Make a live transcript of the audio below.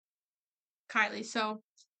Kylie, so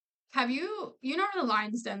you know where the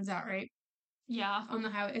Lion's Den's at, right? Yeah. On the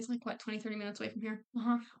highway. It's like, what, 20, 30 minutes away from here?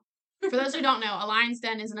 Uh-huh. For those who don't know, a Lion's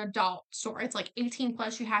Den is an adult store. It's like 18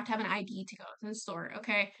 plus. You have to have an ID to go to the store,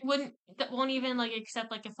 okay? That won't even, like, accept,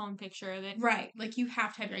 like, a phone picture of it. Right. Like, you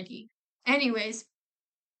have to have your ID. Anyways,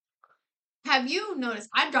 have you noticed,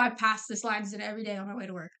 I drive past this Lion's Den every day on my way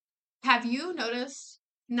to work. Have you noticed,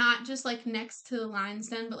 not just, like, next to the Lion's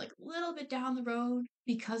Den, but, like, a little bit down the road,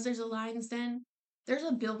 because there's a Lion's Den, there's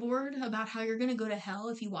a billboard about how you're gonna go to hell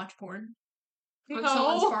if you watch porn on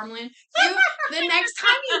someone's farmland. The next time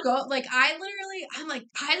you go, like, I'm like,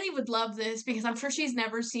 Kylie would love this because I'm sure she's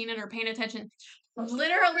never seen it or paying attention.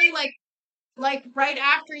 Literally, like right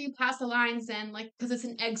after you pass the Lion's Den, like, because it's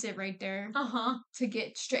an exit right there. To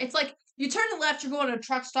get straight. It's like, you turn to the left, you're going to a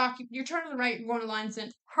truck stop. You turn to the right, you're going to Lion's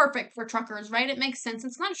Den. Perfect for truckers, right? It makes sense.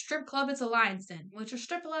 It's not a strip club, it's a Lion's Den. Which a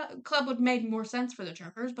strip club would make more sense for the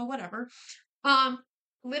truckers, but whatever.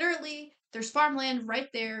 Literally, there's farmland right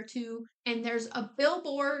there too, and there's a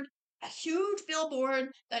billboard, a huge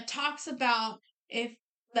billboard that talks about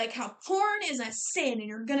how porn is a sin and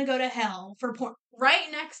you're gonna go to hell for porn,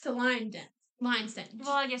 right next to Lion's Den.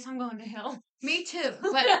 Well, I guess I'm going to hell. Me too,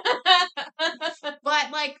 but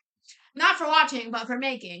but like, not for watching, but for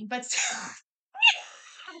making. But still,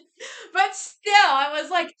 I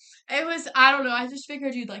was like, I don't know. I just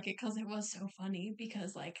figured you'd like it because it was so funny.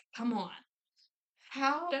 Because, like, come on.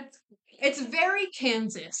 It's very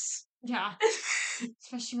Kansas. Yeah.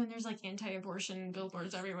 Especially when there's, like, anti-abortion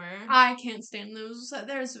billboards everywhere. I can't stand those.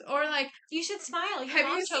 You should smile.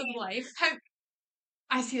 Have you seen life?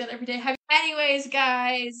 I see that every day. Anyways,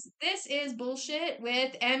 guys, this is Bullshit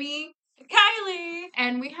with Emmy, Kylie,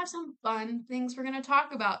 and we have some fun things we're gonna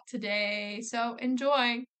talk about today. So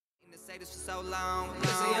enjoy. Say this for so long.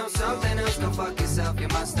 Listen, you're something else, go fuck yourself. You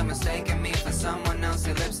must have mistaken me for someone else.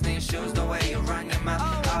 Your lips, these shoes, the way you run your mouth.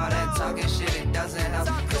 All that talking shit, it doesn't help.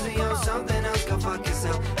 Listen, you're something else, go fuck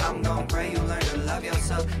yourself. I'm gon' pray you learn to love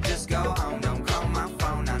yourself. Just go home, don't call my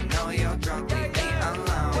phone. I know you're drunk, leave me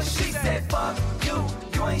alone. Well, she said, fuck you,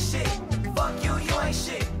 you ain't shit. Fuck you, you ain't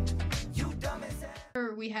shit. You dumb as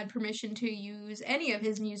hell. We had permission to use any of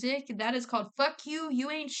his music. That is called Fuck You, You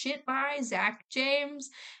Ain't Shit by Zach James.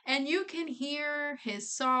 And you can hear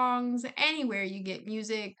his songs anywhere you get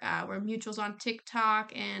music. We're mutuals on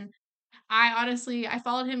TikTok. And I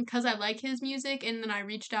followed him because I like his music. And then I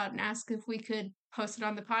reached out and asked if we could post it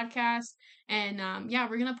on the podcast. And yeah,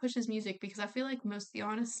 we're going to push his music because I feel like most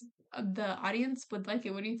of the audience would like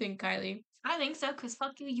it. What do you think, Kylie? I think so, because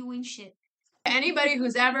fuck you, you ain't shit. Anybody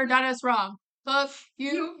who's ever done us wrong. Fuck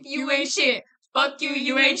you, you ain't shit. Fuck you,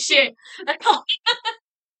 you ain't shit.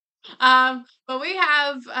 But we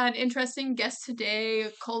have an interesting guest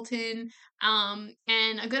today, Colton.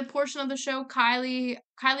 And a good portion of the show, Kylie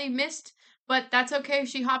missed, but that's okay.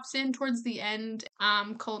 She hops in towards the end.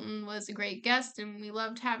 Colton was a great guest, and we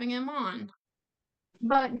loved having him on.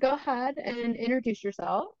 But go ahead and introduce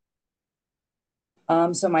yourself.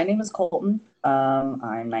 So my name is Colton.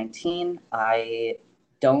 I'm 19. I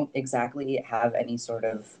don't exactly have any sort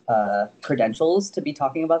of credentials to be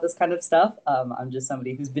talking about this kind of stuff. I'm just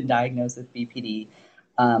somebody who's been diagnosed with BPD.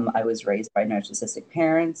 I was raised by narcissistic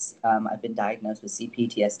parents. I've been diagnosed with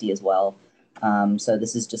CPTSD as well. So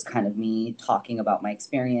this is just kind of me talking about my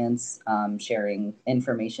experience, sharing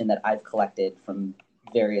information that I've collected from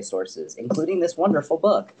various sources, including this wonderful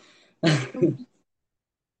book.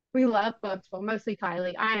 We love books, but mostly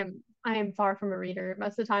Kylie. I am far from a reader.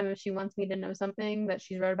 Most of the time, if she wants me to know something that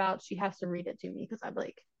she's read about, she has to read it to me because I'm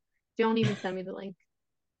like, don't even send me the link.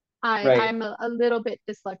 I'm a little bit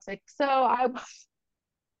dyslexic, so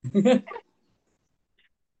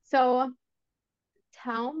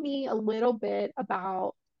tell me a little bit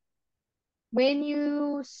about when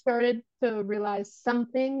you started to realize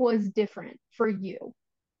something was different for you.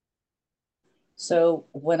 So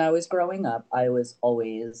when I was growing up, I was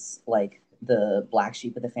always like the black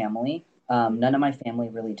sheep of the family. None of my family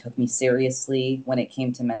really took me seriously when it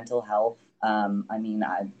came to mental health. I mean,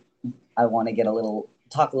 I want to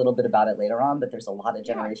talk a little bit about it later on, but there's a lot of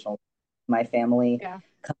generational. My family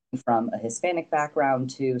coming from a Hispanic background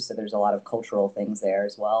too, so there's a lot of cultural things there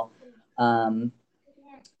as well. But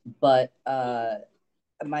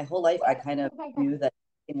my whole life, I kind of knew that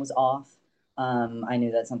something was off. I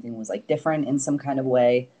knew that something was like different in some kind of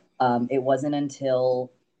way. It wasn't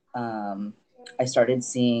until I started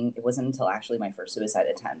seeing, it wasn't until actually my first suicide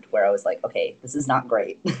attempt where I was like, okay, this is not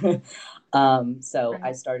great. So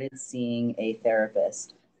I started seeing a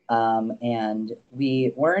therapist, and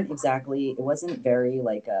we weren't exactly, it wasn't very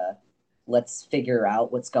like let's figure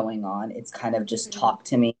out what's going on. It's kind of just talk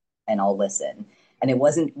to me and I'll listen. And it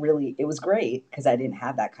wasn't really, it was great because I didn't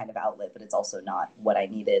have that kind of outlet, but it's also not what I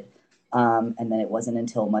needed. And then it wasn't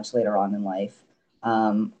until much later on in life,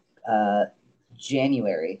 um, uh,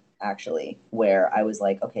 January actually, where I was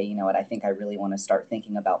like, okay, you know what? I think I really want to start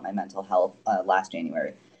thinking about my mental health last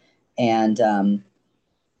January. And,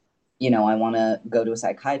 I want to go to a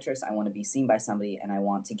psychiatrist, I want to be seen by somebody, and I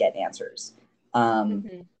want to get answers.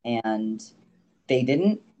 Mm-hmm. And they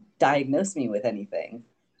didn't diagnose me with anything.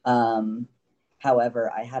 Um,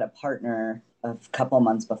 However, I had a partner a couple of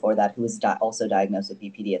months before that who was also diagnosed with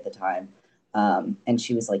BPD at the time. And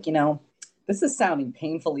she was like, this is sounding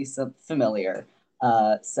painfully familiar.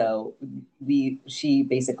 So she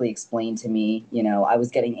basically explained to me, I was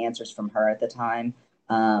getting answers from her at the time.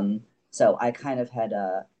 So I kind of had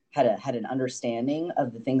an understanding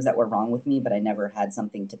of the things that were wrong with me, but I never had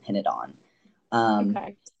something to pin it on.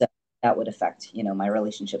 Okay. So that would affect, my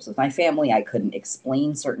relationships with my family. I couldn't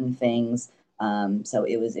explain certain things. So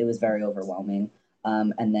it was very overwhelming.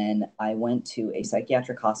 And then I went to a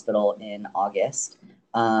psychiatric hospital in August,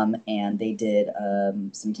 and they did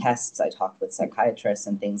some tests. I talked with psychiatrists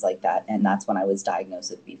and things like that, and that's when I was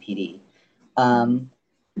diagnosed with BPD.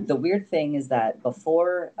 The weird thing is that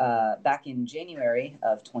before, back in January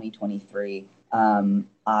of 2023,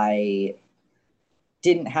 I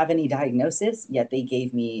didn't have any diagnosis, yet they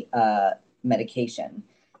gave me medication.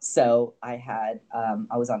 So I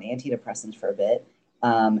was on antidepressants for a bit.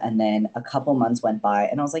 And then a couple months went by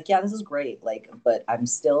and I was like, yeah, this is great. Like, but I'm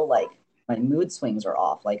still like, my mood swings are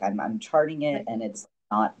off. Like I'm charting it and it's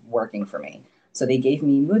not working for me. So they gave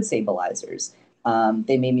me mood stabilizers.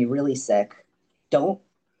 They made me really sick. Don't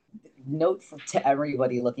note to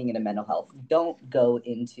everybody looking into mental health, don't go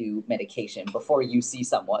into medication before you see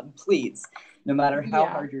someone, please. No matter how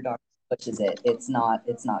hard your doctor pushes it, it's not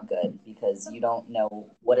good because you don't know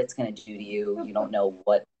what it's going to do to you. You don't know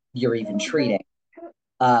what you're even treating.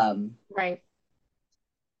 Right.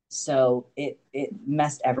 So it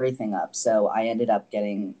messed everything up. So I ended up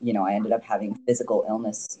having physical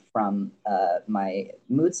illness from my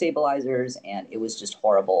mood stabilizers, and it was just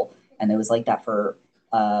horrible. And it was like that for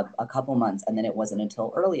a couple months, and then it wasn't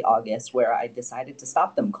until early August where I decided to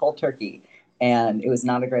stop them cold turkey, and it was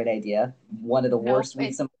not a great idea. Nope. One of the worst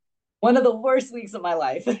weeks of my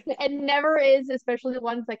life. It never is, especially the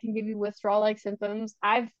ones that can give you withdrawal-like symptoms.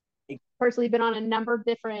 I've personally been on a number of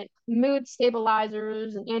different mood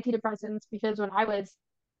stabilizers and antidepressants because when I was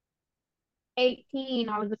 18,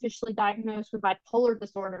 I was officially diagnosed with bipolar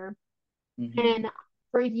disorder. Mm-hmm. And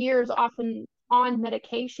for years, often on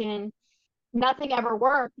medication, nothing ever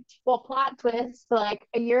worked. Well, plot twist, like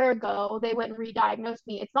a year ago, they went and re-diagnosed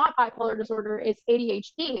me. It's not bipolar disorder, it's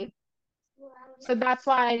ADHD. So that's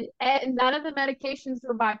why none of the medications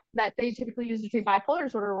that they typically use to treat bipolar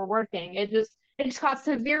disorder were working. It just caused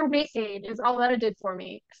severe weight gain is all that it did for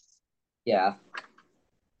me. Yeah.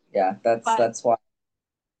 Yeah, But that's why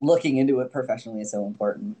looking into it professionally is so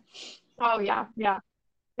important. oh yeah, yeah.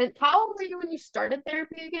 And how old were you when you started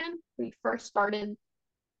therapy again? When you first started?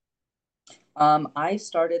 I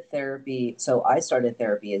started therapy. So I started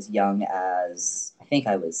therapy as young as I think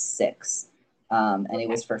I was 6. And Okay. it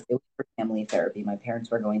was for family therapy. My parents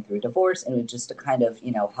were going through a divorce, and it was just to kind of,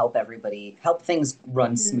 help things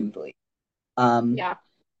run smoothly. Yeah.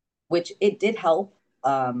 Which it did help.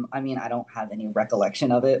 I mean, I don't have any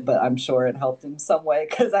recollection of it, but I'm sure it helped in some way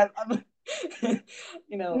because I'm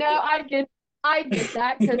No, I get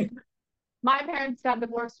that because my parents got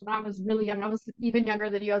divorced when I was really young. I was even younger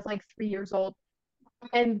than you. I was like 3 years old.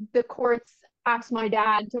 And the courts asked my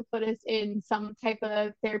dad to put us in some type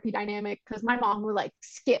of therapy dynamic because my mom would like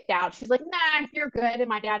skipped out. She's like, nah, you're good. And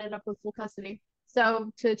my dad ended up with full custody.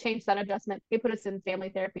 So to change that adjustment, they put us in family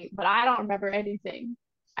therapy. But I don't remember anything.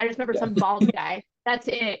 I just remember yeah. some bald guy. That's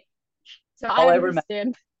it. So All I I remember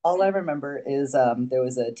understand. all I remember is there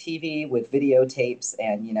was a TV with videotapes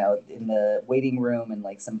and in the waiting room and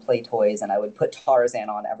like some play toys, and I would put Tarzan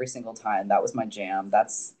on every single time. That was my jam.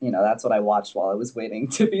 That's what I watched while I was waiting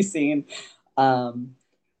to be seen. Um,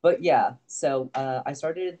 but yeah, so I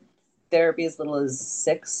started therapy as little as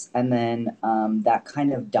 6, and then that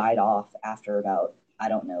kind of died off after about, I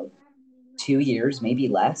don't know, 2 years, maybe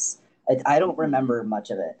less. I don't remember much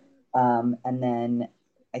of it. And then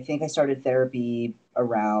I think I started therapy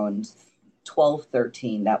around 12,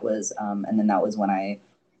 13. And then that was when I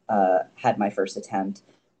had my first attempt.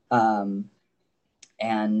 Um,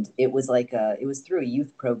 and it was through a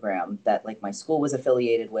youth program that like my school was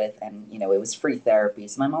affiliated with, and it was free therapy.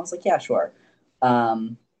 So my mom was like, yeah, sure.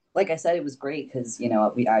 Like I said, it was great because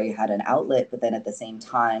I had an outlet, but then at the same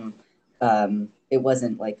time, it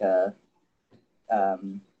wasn't like a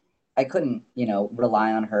I couldn't,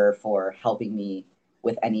 rely on her for helping me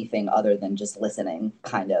with anything other than just listening,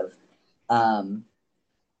 kind of. Um,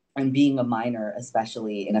 and being a minor,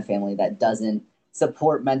 especially in a family that doesn't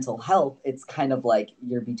support mental health, it's kind of like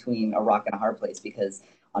you're between a rock and a hard place because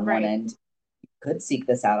on one Right. end, you could seek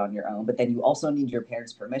this out on your own, but then you also need your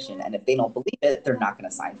parents' permission. And if they don't believe it, they're not going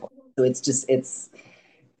to sign for it. So it's just it's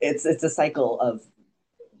a cycle of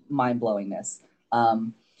mind blowingness.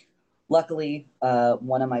 Um, Luckily,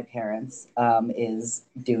 one of my parents is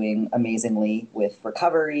doing amazingly with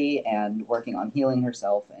recovery and working on healing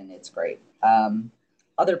herself, and it's great.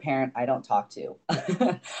 Other parent I don't talk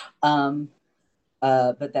to. um,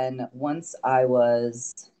 but then once I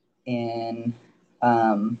was in,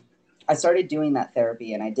 I started doing that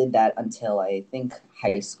therapy, and I did that until I think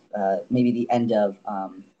high school, maybe the end of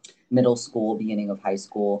middle school, beginning of high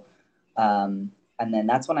school. And then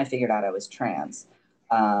that's when I figured out I was trans.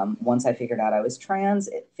 Once I figured out I was trans,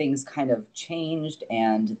 things kind of changed,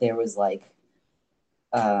 and there was like,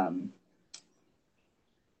 um,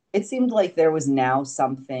 it seemed like there was now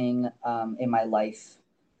something in my life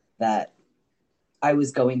that I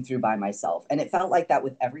was going through by myself. And it felt like that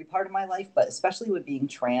with every part of my life, but especially with being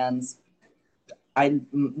trans.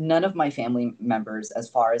 None of my family members, as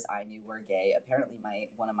far as I knew, were gay. Apparently,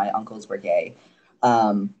 one of my uncles were gay,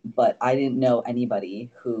 but I didn't know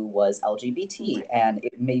anybody who was LGBT, and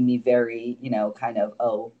it made me very, kind of,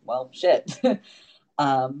 oh well, shit.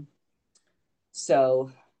 um,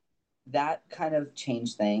 so that kind of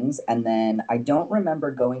changed things, and then I don't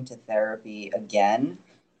remember going to therapy again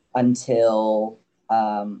until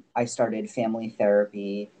I started family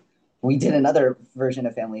therapy. We did another version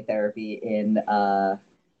of family therapy in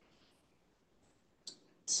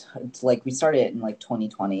like we started it in like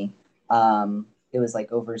 2020. It was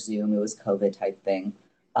like over Zoom. It was COVID type thing,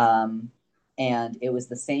 and it was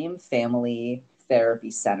the same family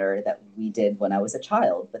therapy center that we did when I was a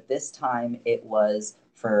child, but this time it was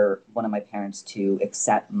for one of my parents to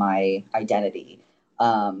accept my identity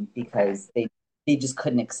because they just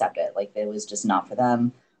couldn't accept it. Like it was just not for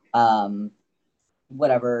them.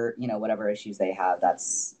 Whatever whatever issues they have,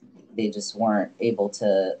 they just weren't able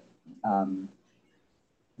to um,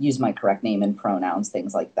 use my correct name and pronouns,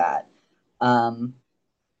 things like that. Um,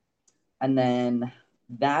 and then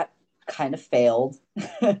that kind of failed.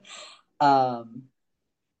 um,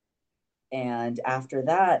 and after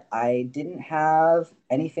that, I didn't have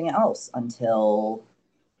anything else until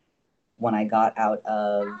when I got out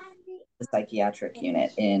of the psychiatric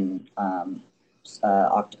unit in not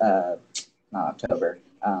October,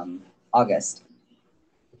 August.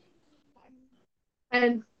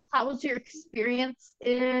 And how was your experience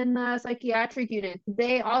in the psychiatric unit? Did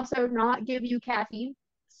they also not give you caffeine?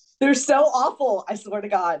 They're so awful. I swear to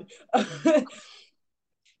God.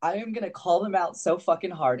 I am going to call them out so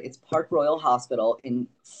fucking hard. It's Park Royal Hospital in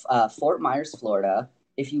Fort Myers, Florida.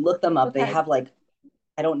 If you look them up, they have like,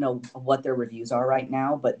 I don't know what their reviews are right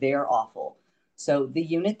now, but they are awful. So the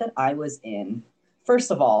unit that I was in,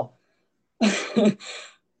 first of all,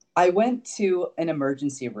 I went to an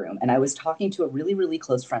emergency room and I was talking to a really, really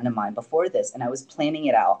close friend of mine before this, and I was planning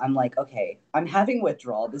it out. I'm like, okay, I'm having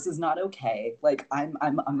withdrawal. This is not okay. Like I'm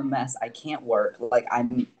a mess. I can't work. Like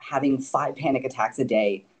I'm having 5 panic attacks a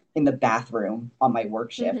day in the bathroom on my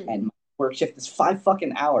work shift, and my work shift is 5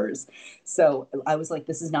 fucking hours. So I was like,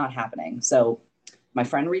 this is not happening. So my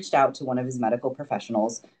friend reached out to one of his medical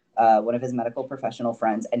professionals, one of his medical professional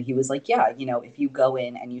friends, and he was like, yeah, if you go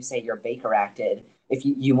in and you say you're Baker acted, if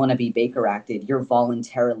you want to be Baker acted, you're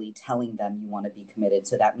voluntarily telling them you want to be committed.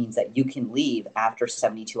 So that means that you can leave after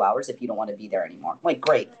 72 hours if you don't want to be there anymore. I'm like,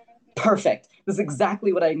 great, perfect. This is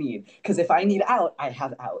exactly what I need. Because if I need out, I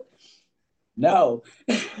have out. No.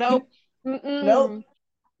 Nope. Nope.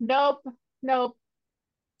 Nope. Nope.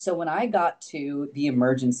 So when I got to the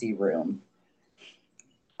emergency room,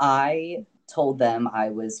 I told them I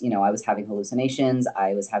was having hallucinations.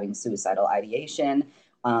 I was having suicidal ideation.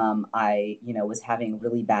 I was having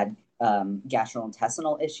really bad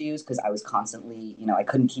gastrointestinal issues because I was constantly, I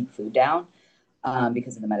couldn't keep food down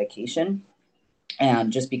because of the medication,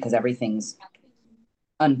 and just because everything's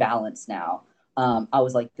unbalanced now. I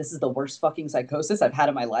was like, this is the worst fucking psychosis I've had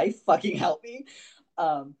in my life. Fucking help me.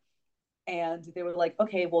 Um, and they were like,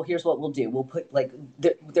 okay, well, here's what we'll do. We'll put like,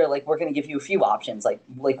 they're like, we're going to give you a few options. Like,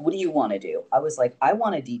 what do you want to do? I was like, I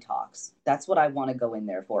want a detox. That's what I want to go in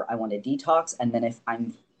there for. I want a detox. And then if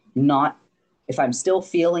I'm still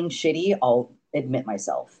feeling shitty, I'll admit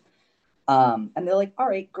myself. And they're like, all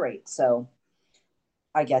right, great. So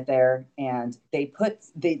I get there, and they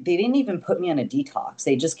didn't even put me on a detox.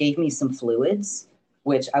 They just gave me some fluids,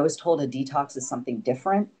 which I was told a detox is something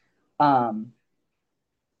different.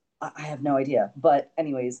 I have no idea. But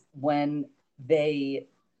anyways, when they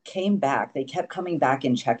came back. They kept coming back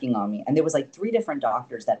and checking on me. And there was like 3 different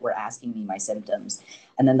doctors that were asking me my symptoms.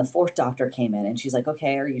 And then the 4th doctor came in and she's like,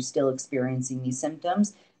 okay, are you still experiencing these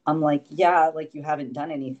symptoms? I'm like, yeah, like you haven't done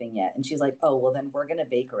anything yet. And she's like, oh, well, then we're going to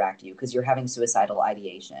Baker Act you because you're having suicidal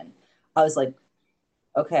ideation. I was like,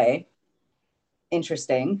 okay,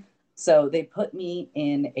 interesting. So they put me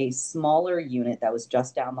in a smaller unit that was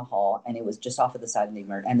just down the hall, and it was just off of the side of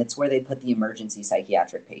the and it's where they put the emergency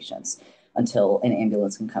psychiatric patients until an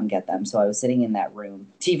ambulance can come get them. So I was sitting in that room.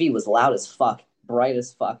 TV was loud as fuck, bright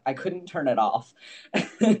as fuck. I couldn't turn it off.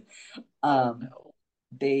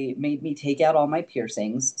 They made me take out all my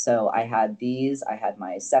piercings. So I had these, I had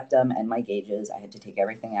my septum and my gauges. I had to take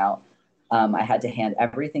everything out. I had to hand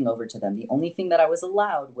everything over to them. The only thing that I was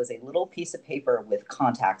allowed was a little piece of paper with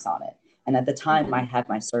contacts on it. And at the time, I had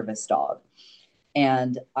my service dog.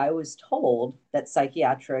 And I was told that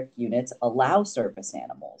psychiatric units allow service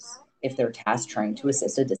animals if they're task trained to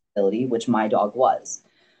assist a disability, which my dog was.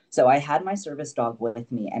 So I had my service dog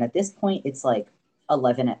with me. And at this point, it's like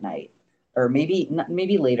 11 at night, or maybe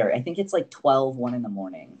later. I think it's like 1 in the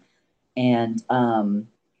morning. And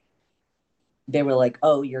they were like,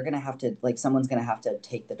 oh, you're going to have to, like, someone's going to have to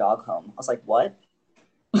take the dog home. I was like, what?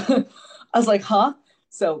 I was like, huh?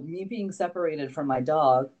 So me being separated from my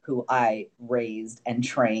dog, who I raised and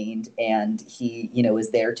trained, and he,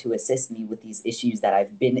 is there to assist me with these issues that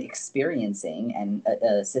I've been experiencing and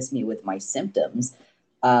assist me with my symptoms.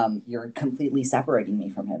 You're completely separating me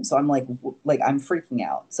from him. So I'm like I'm freaking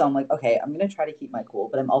out. So I'm like, okay, I'm going to try to keep my cool,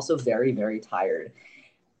 but I'm also very, very tired.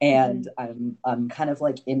 And I'm kind of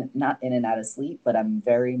like not in and out of sleep, but I'm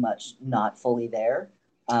very much not fully there.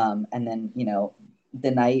 And then, the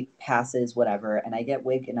night passes, whatever, and I get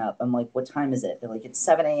waken up. I'm like, what time is it? They're like, it's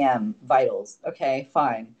 7 a.m. vitals. Okay,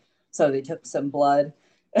 fine. So they took some blood.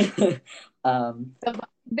 They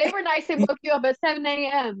were nice and woke you up at 7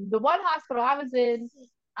 a.m. The one hospital I was in,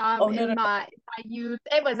 my youth,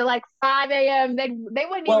 it was like 5 a.m. They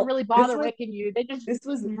wouldn't even really bother waking you. They just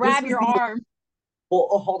grab your arm. Well,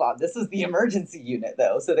 hold on. This is the emergency unit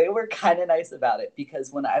though. So they were kind of nice about it because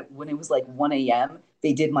when it was like 1 a.m.,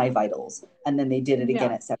 they did my vitals and then they did it again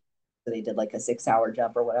at 7. So they did like a 6-hour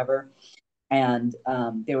jump or whatever. And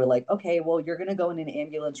they were like, okay, well, you're going to go in an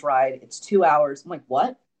ambulance ride. It's 2 hours. I'm like,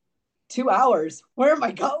 what? 2 hours? Where am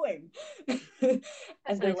I going? And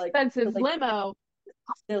they're like, expensive limo.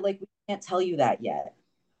 They're like, we can't tell you that yet.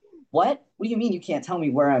 What do you mean you can't tell me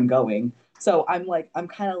where I'm going? So I'm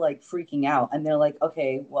kind of like freaking out. And they're like,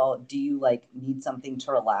 okay, well, do you like need something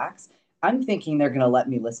to relax? I'm thinking they're going to let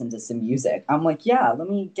me listen to some music. I'm like, yeah, let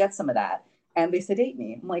me get some of that. And they sedate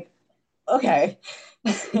me. I'm like, okay.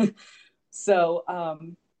 So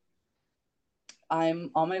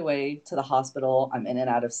I'm on my way to the hospital. I'm in and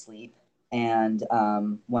out of sleep. And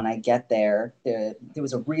when I get there, there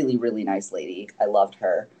was a really, really nice lady. I loved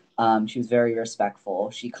her. She was very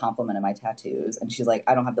respectful. She complimented my tattoos, and she's like,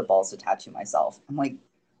 I don't have the balls to tattoo myself. I'm like,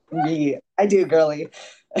 yeah, I do, girly.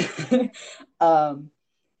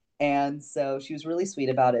 And so she was really sweet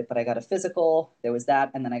about it, but I got a physical. There was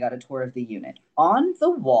that, and then I got a tour of the unit. On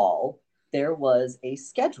the wall, there was a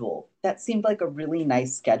schedule that seemed like a really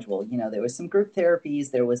nice schedule. There was some group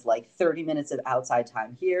therapies. There was like 30 minutes of outside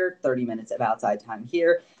time here, 30 minutes of outside time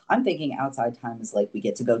here. I'm thinking outside time is like we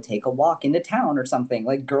get to go take a walk into town or something,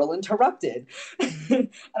 like Girl Interrupted. I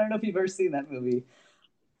don't know if you've ever seen that movie.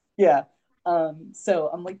 Yeah.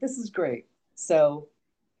 So I'm like, this is great. So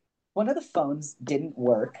one of the phones didn't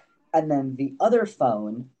work, and then the other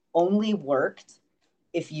phone only worked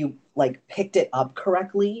if you like picked it up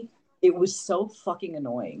correctly. It was so fucking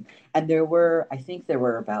annoying. And I think there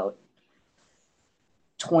were about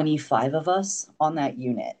 25 of us on that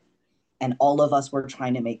unit, and all of us were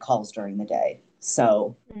trying to make calls during the day.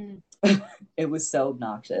 So it was so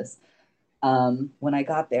obnoxious. When I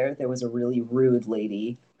got there, there was a really rude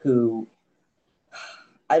lady who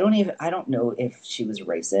I don't know if she was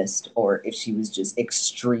racist or if she was just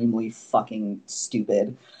extremely fucking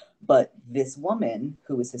stupid. But this woman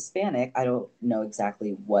who was Hispanic, I don't know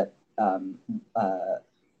exactly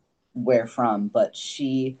where from, but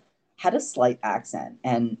she had a slight accent.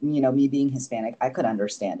 And, me being Hispanic, I could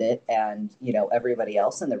understand it. And, everybody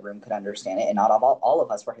else in the room could understand it. And not all of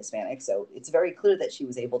us were Hispanic. So it's very clear that she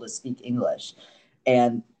was able to speak English.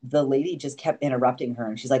 And the lady just kept interrupting her.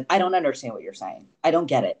 And she's like, I don't understand what you're saying. I don't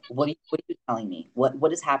get it. What are you telling me?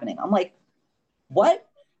 What is happening? I'm like, what?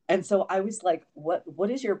 And so I was like, what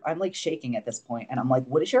is I'm like shaking at this point. And I'm like,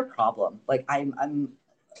 what is your problem? Like, I'm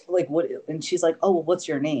like, what? And she's like, oh, well, what's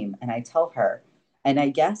your name? And I tell her, and I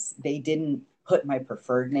guess they didn't put my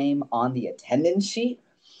preferred name on the attendance sheet.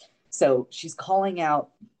 So she's calling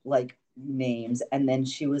out like names, and then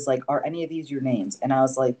she was like, "Are any of these your names?" And I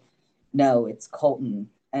was like, "No, it's Colton."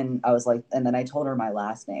 And I was like, and then I told her my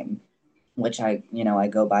last name, which I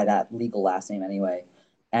go by that legal last name anyway.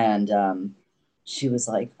 And she was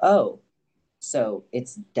like, "Oh, so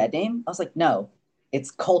it's dead name?" I was like, "No,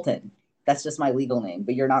 it's Colton. That's just my legal name.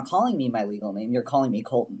 But you're not calling me my legal name. You're calling me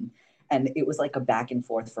Colton." And it was like a back and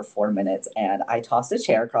forth for 4 minutes. And I tossed a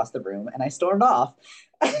chair across the room and I stormed off.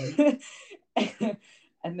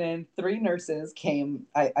 And then three nurses came.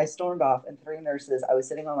 I stormed off, and three nurses. I was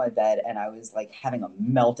sitting on my bed and I was like having a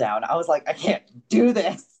meltdown. I was like, I can't do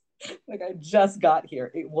this. Like, I just got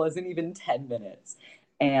here. It wasn't even 10 minutes.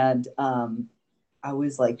 And I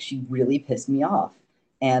was like, she really pissed me off.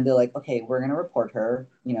 And they're like, okay, we're going to report her,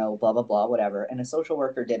 blah, blah, blah, whatever. And a social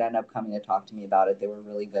worker did end up coming to talk to me about it. They were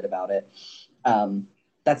really good about it.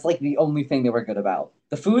 That's like the only thing they were good about.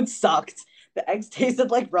 The food sucked. The eggs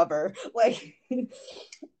tasted like rubber. Like,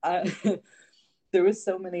 uh, there's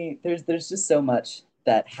just so much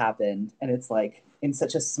that happened. And it's like, in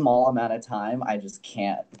such a small amount of time, I just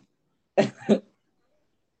can't. I've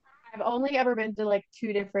only ever been to like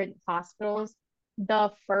two different hospitals.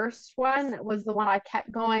 The first one was the one I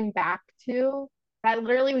kept going back to. That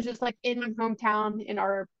literally was just like in my hometown in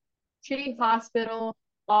our shitty hospital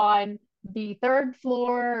on the third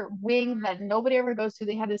floor wing that nobody ever goes to.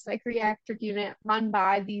 They had this psychiatric unit run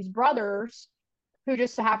by these brothers who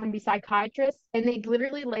just so happen to be psychiatrists, and they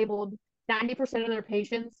literally labeled 90% of their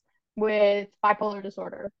patients with bipolar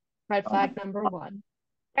disorder. Red flag number one.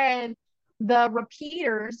 And the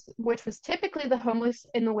repeaters, which was typically the homeless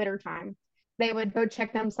in the wintertime, they would go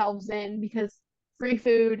check themselves in because free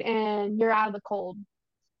food and you're out of the cold.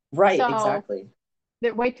 Right, So exactly.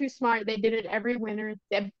 they're way too smart. They did it every winter,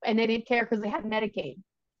 and they didn't care because they had Medicaid.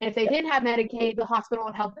 And if they didn't have Medicaid, the hospital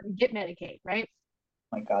would help them get Medicaid, right?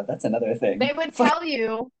 Oh my God, that's another thing. They would tell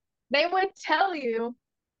you, they would tell you,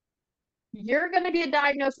 you're going to get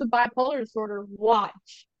diagnosed with bipolar disorder.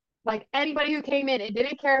 Watch. Like anybody who came in, it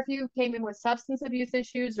didn't care if you came in with substance abuse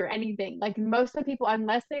issues or anything. Like most of the people,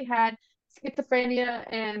 unless they had schizophrenia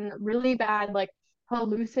and really bad like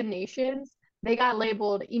hallucinations, they got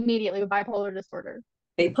labeled immediately with bipolar disorder.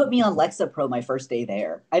 They put me on Lexapro my first day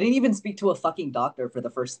there. I didn't even speak to a fucking doctor for the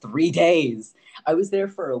first 3 days. I was there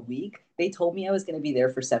for a week. They told me I was going to be there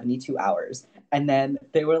for 72 hours. And then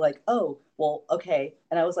they were like, oh, well, okay.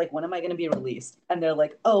 And I was like, when am I going to be released? And they're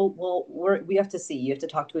like, oh, well, we have to see. You have to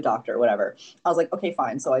talk to a doctor or whatever. I was like, okay,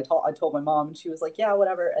 fine. So I told my mom, and she was like, yeah,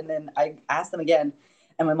 whatever. And then I asked them again.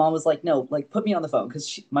 And my mom was like, no, like, put me on the phone,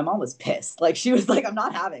 because my mom was pissed. Like, she was like, I'm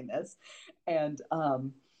not having this. And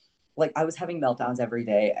like, I was having meltdowns every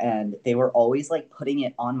day, and they were always like putting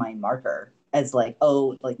it on my marker as like,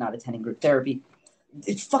 oh, like not attending group therapy.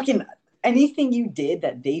 It's fucking anything you did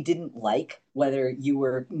that they didn't like, whether you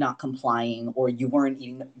were not complying or you weren't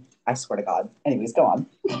eating. I swear to God. Anyways, go on.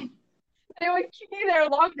 They would keep you there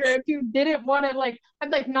longer if you didn't want to. Like, I'm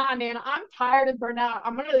like, nah, man, I'm tired and burnt out.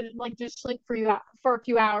 I'm gonna like just sleep for a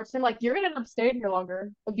few hours. And like, you're gonna end up staying here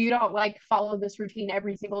longer if you don't like follow this routine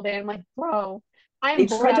every single day. I'm like, bro, I They am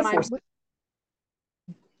bored tried out to of my. force.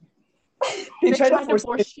 They They tried to tried to force.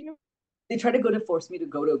 force you. They tried to go to force me to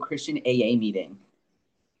go to a Christian AA meeting.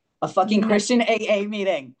 A fucking No. Christian AA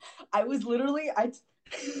meeting. I was literally,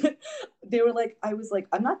 they were like, I was like,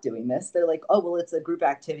 I'm not doing this. They're like, oh, well, it's a group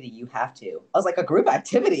activity. You have to. I was like, a group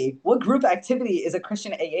activity? What group activity is a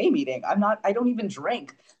Christian AA meeting? I don't even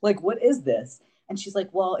drink. Like, what is this? And she's like,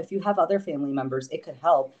 well, if you have other family members, it could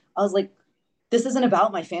help. I was like, this isn't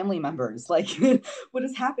about my family members. Like, what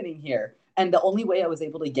is happening here? And the only way I was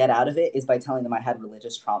able to get out of it is by telling them I had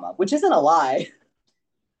religious trauma, which isn't a lie.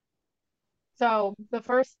 So the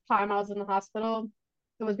first time I was in the hospital,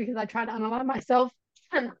 it was because I tried to unalive myself,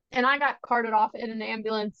 and I got carted off in an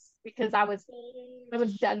ambulance because I was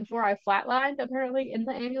done for. I flatlined apparently in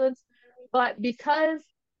the ambulance, but because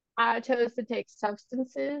I chose to take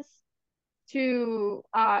substances to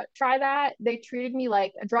try that, they treated me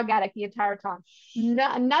like a drug addict the entire time.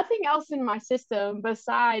 Nothing else in my system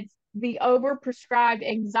besides the overprescribed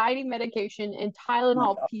anxiety medication and Oh my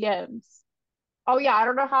Tylenol God. PMs. Oh yeah, I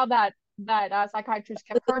don't know how that psychiatrist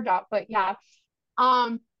kept her job, but yeah.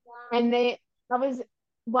 Um, and that was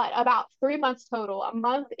what, about 3 months total. A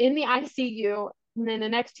month in the ICU, and then the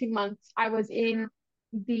next 2 months I was in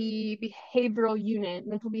the mental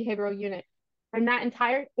behavioral unit. And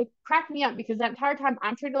it cracked me up because that entire time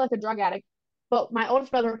I'm treated like a drug addict. But my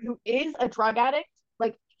oldest brother, who is a drug addict,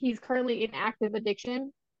 like he's currently in active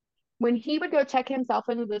addiction, when he would go check himself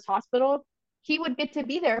into this hospital, he would get to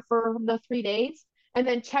be there for the 3 days and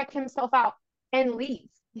then check himself out and leave.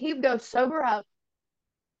 He'd go sober up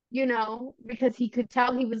you know, because he could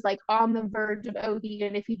tell he was like on the verge of OD,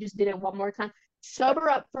 and if he just did it one more time, sober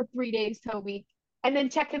up for 3 days to a week, and then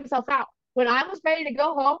check himself out. When I was ready to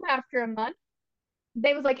go home after a month,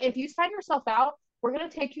 they was like, if you sign yourself out, we're gonna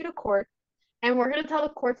take you to court, and we're gonna tell the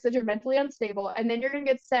courts that you're mentally unstable, and then you're gonna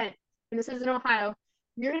get sent. And this is in Ohio.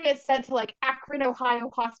 You're gonna get sent to like Akron,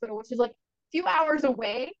 Ohio hospital, which is like a few hours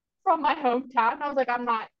away from my hometown. And I was like, I'm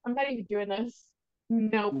not even doing this.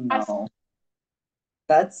 Nope. No.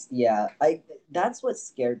 That's yeah. I that's what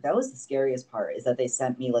scared that was the scariest part is that they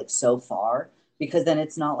sent me like so far because then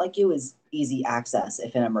it's not like it was easy access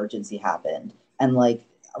if an emergency happened. And like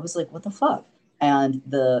I was like, what the fuck? And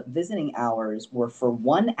the visiting hours were for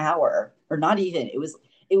 1 hour, or not even. It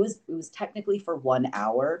was technically for 1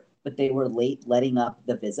 hour, but they were late letting up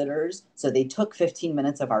the visitors. So they took 15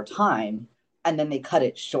 minutes of our time and then they cut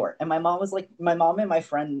it short. And my mom and my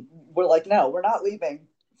friend were like, no, we're not leaving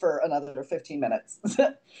for another 15 minutes.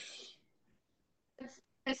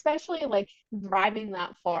 Especially like driving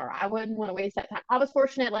that far. I wouldn't want to waste that time. I was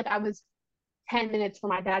fortunate, like I was 10 minutes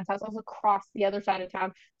from my dad's house. I was across the other side of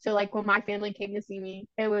town. So like when my family came to see me,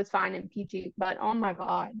 it was fine and peachy. But oh my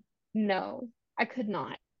God, no, I could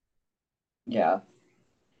not. Yeah,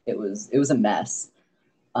 it was a mess.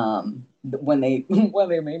 When they when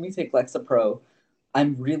they made me take Lexapro,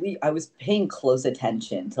 I was paying close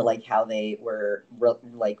attention to like how they were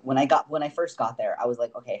like when I first got there, I was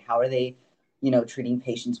like, okay, how are they, treating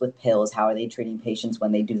patients with pills? How are they treating patients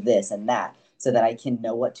when they do this and that, so that I can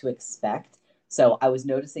know what to expect. So I was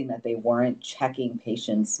noticing that they weren't checking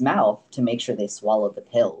patients' mouth to make sure they swallowed the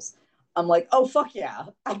pills. I'm like, oh fuck yeah,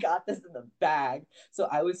 I got this in the bag. So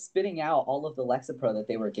I was spitting out all of the Lexapro that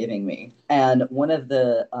they were giving me, and one of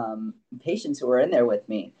the patients who were in there with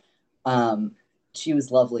me, um, she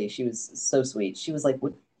was lovely. She was so sweet. She was like,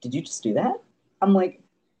 "What did you just do that?" I'm like,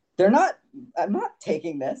 "They're not. I'm not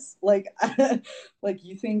taking this. Like, like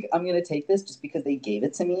you think I'm gonna take this just because they gave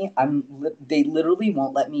it to me? They literally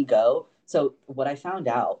won't let me go." So what I found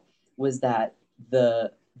out was that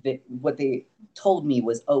what they told me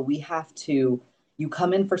was, "Oh, we have to. You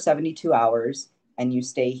come in for 72 hours and you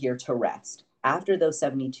stay here to rest. After those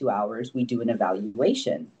 72 hours, we do an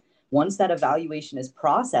evaluation. Once that evaluation is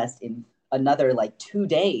processed in another like 2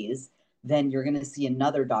 days, then you're going to see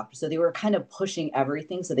another doctor." So they were kind of pushing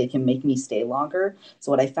everything so they can make me stay longer.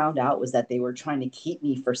 So what I found out was that they were trying to keep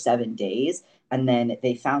me for 7 days. And then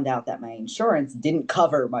they found out that my insurance didn't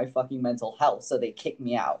cover my fucking mental health. So they kicked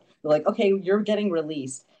me out. They're like, okay, you're getting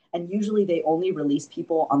released. And usually they only release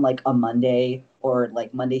people on like a Monday or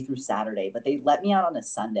like Monday through Saturday, but they let me out on a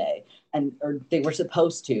Sunday, and or they were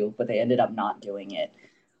supposed to, but they ended up not doing it,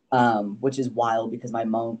 which is wild because my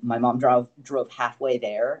mom drove halfway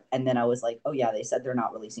there, and then I was like, oh yeah, they said they're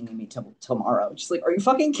not releasing me tomorrow. She's like, are you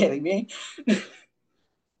fucking kidding me?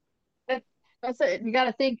 That, that's it. You got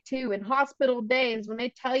to think too. In hospital days, when they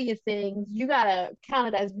tell you things, you got to count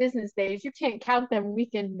it as business days. You can't count them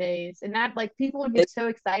weekend days. And that, like, people would get It, so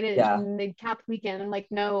excited yeah, when they count the weekend. I'm like,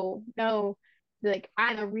 no, no. Like,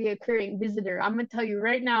 I'm a reoccurring visitor. I'm gonna tell you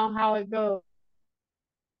right now how it goes.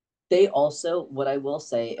 they also, what I will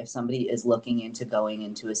say, if somebody is looking into going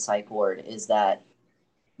into a psych ward, is that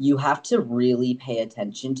you have to really pay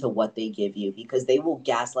attention to what they give you because they will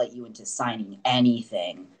gaslight you into signing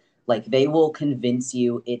anything. Like they will convince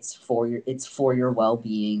you it's for your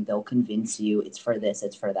well-being. They'll convince you it's for this,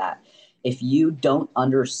 it's for that. If you don't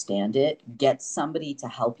understand it, get somebody to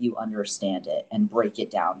help you understand it and break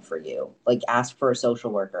it down for you. Like ask for a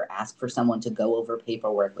social worker, ask for someone to go over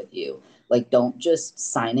paperwork with you. Like don't just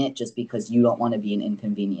sign it just because you don't want to be an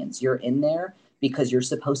inconvenience. You're in there because you're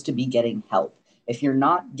supposed to be getting help. If you're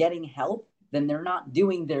not getting help, then they're not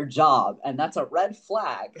doing their job, and that's a red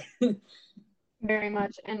flag. Very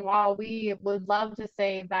much. And while we would love to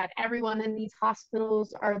say that everyone in these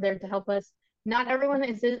hospitals are there to help us, not everyone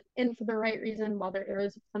is in for the right reason. While there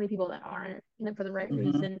is plenty of people that aren't in it for the right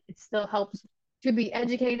Mm-hmm. reason, it still helps to be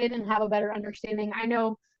educated and have a better understanding. I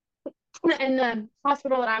know in the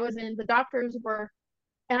hospital that I was in, the doctors were,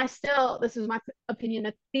 and I still, this is my opinion,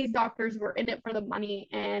 that these doctors were in it for the money,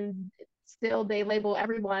 and still they label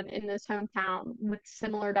everyone in this hometown with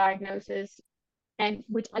similar diagnosis, and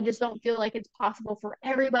which I just don't feel like it's possible for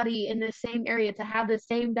everybody in the same area to have the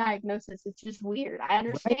same diagnosis. It's just weird. I Right.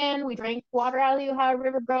 understand we drank water out of the Ohio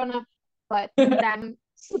River growing up, but then,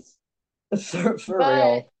 For but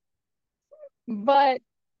real. but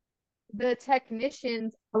the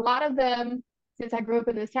technicians, a lot of them, since I grew up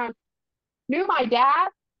in this town, knew my dad,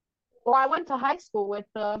 or I went to high school with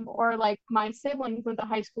them, or like my siblings went to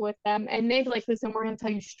high school with them, and they'd be like, listen, we're gonna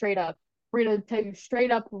tell you straight up. We're gonna tell you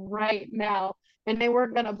straight up right now. And they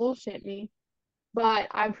weren't gonna bullshit me. But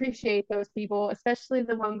I appreciate those people, especially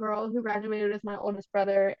the one girl who graduated as my oldest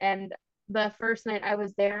brother. And the first night I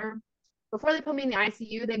was there, before they put me in the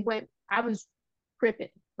ICU, I was tripping.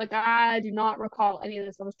 Like, I do not recall any of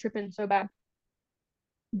this. I was tripping so bad.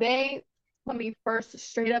 They put me first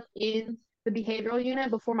straight up in the behavioral unit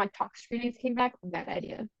before my tox screenings came back. Bad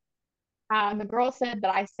idea. The girl said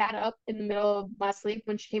that I sat up in the middle of my sleep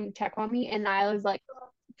when she came to check on me, and I was like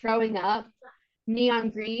throwing up neon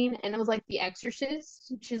green, and it was like The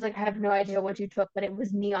Exorcist. She's like, I have no idea what you took, but it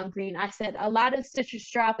was neon green. I said, a lot of citrus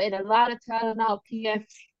drop and a lot of Tylenol PM.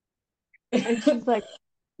 And she's like,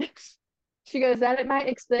 she goes, that it might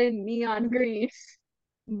explain neon green.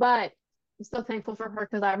 But I'm still thankful for her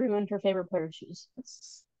because I ruined her favorite pair of shoes.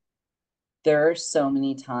 There are so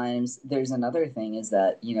many times. There's another thing is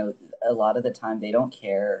that, a lot of the time they don't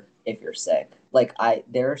care if you're sick. Like,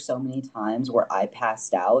 there are so many times where I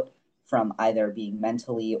passed out from either being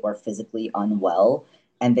mentally or physically unwell,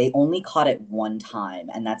 and they only caught it one time,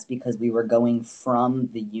 and that's because we were going from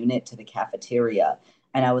the unit to the cafeteria.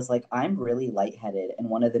 And I was like, I'm really lightheaded. And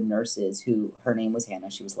one of the nurses, who her name was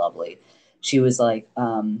Hannah, she was lovely. She was like,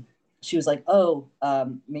 oh,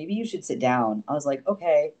 maybe you should sit down. I was like,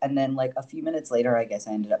 okay. And then like a few minutes later, I guess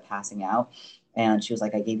I ended up passing out. And she was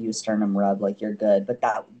like, I gave you a sternum rub, like you're good. But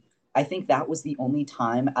I think that was the only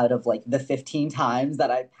time out of like the 15 times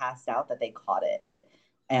that I passed out that they caught it.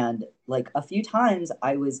 And like a few times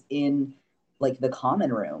I was in like the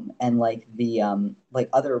common room, and like the like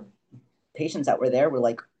other patients that were there were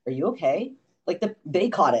like, are you okay? Like they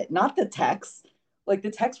caught it, not the techs. Like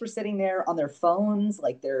the techs were sitting there on their phones,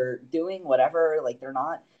 like they're doing whatever, like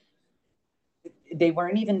they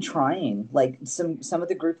weren't even trying. Like some of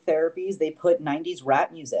the group therapies, they put 90s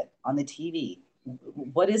rap music on the TV.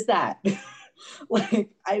 What is that? Like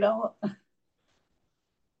I don't.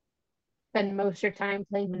 Spend most of your time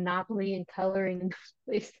playing Monopoly and coloring.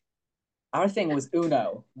 Our thing was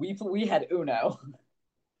Uno. We had Uno.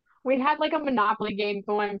 We had like a Monopoly game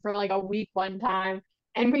going for like a week one time,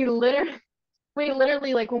 and we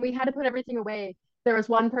literally like when we had to put everything away, there was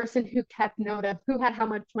one person who kept note of who had how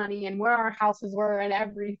much money and where our houses were and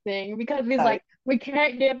everything because he's I, like, we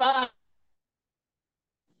can't give up.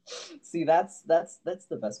 See, that's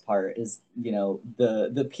the best part is,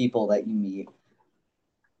 the people that you meet.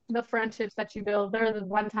 The friendships that you build. There was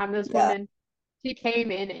one time this Yeah. woman, she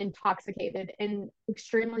came in intoxicated and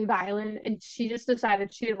extremely violent, and she just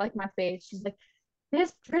decided she didn't like my face. She's like,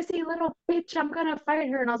 this prissy little bitch, I'm gonna fight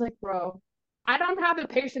her. And I was like, bro, I don't have the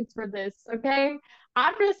patience for this, okay?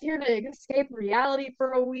 I'm just here to escape reality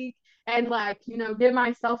for a week and like, get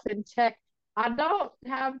myself in check. I don't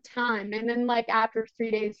have time. And then like after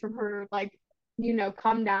 3 days from her, like,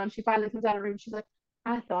 calm down, she finally comes out of the room. She's like,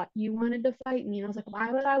 I thought you wanted to fight me. And I was like,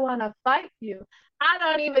 why would I want to fight you? I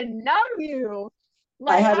don't even know you. I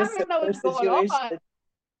Like, had I a don't even know similar what's going situation. on.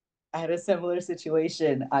 I had a similar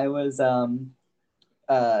situation. I was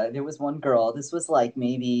there was one girl. This was like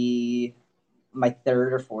maybe my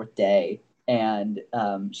third or fourth day, and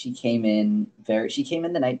she came in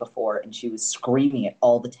the night before, and she was screaming at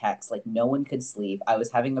all the techs like no one could sleep. I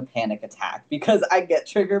was having a panic attack because I get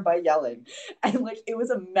triggered by yelling, and like it was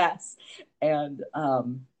a mess. And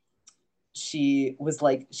she was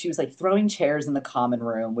like throwing chairs in the common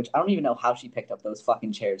room, which I don't even know how she picked up those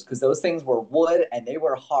fucking chairs because those things were wood and they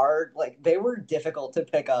were hard, like they were difficult to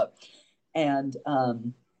pick up. And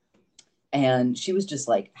she was just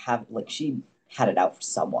like she had it out for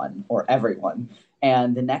someone or everyone.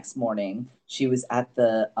 And the next morning she was at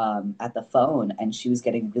the phone, and she was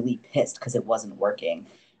getting really pissed because it wasn't working.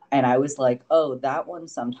 And I was like, oh, that one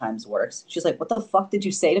sometimes works. She's like, what the fuck did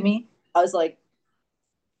you say to me? I was like,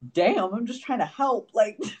 damn, I'm just trying to help.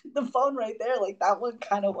 Like the phone right there, like that one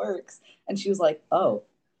kind of works. And she was like, oh,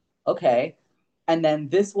 okay. And then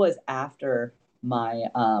this was after my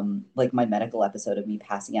medical episode of me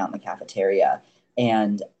passing out in the cafeteria.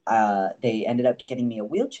 And they ended up getting me a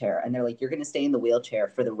wheelchair, and they're like, you're gonna stay in the wheelchair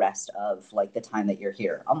for the rest of like the time that you're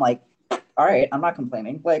here. I'm like, all right, I'm not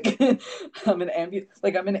complaining. Like I'm an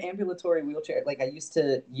ambulatory wheelchair. Like I used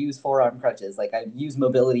to use forearm crutches. Like I use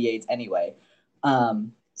mobility aids anyway.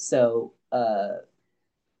 So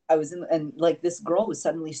I was in, and like this girl was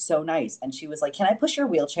suddenly so nice, and she was like, can I push your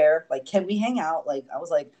wheelchair? Like, can we hang out? Like I was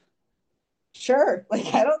like, sure.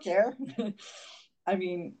 Like I don't care. I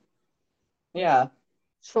mean, yeah.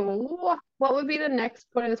 So, what would be the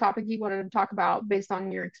next point of the topic you wanted to talk about based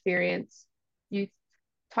on your experience? You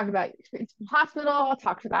talked about your experience in the hospital,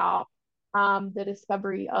 talked about the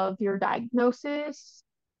discovery of your diagnosis.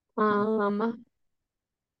 Um,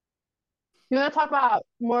 you want to talk about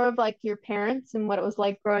more of like your parents and what it was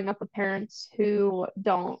like growing up with parents who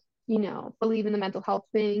don't believe in the mental health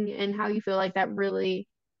thing and how you feel like that really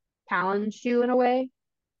challenged you in a way?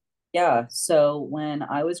 Yeah, so when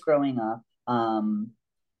I was growing up,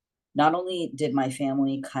 not only did my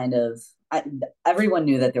family everyone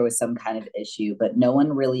knew that there was some kind of issue, but no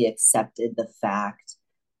one really accepted the fact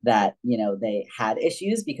that, they had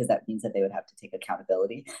issues because that means that they would have to take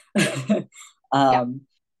accountability. Yeah. um,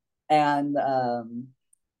 and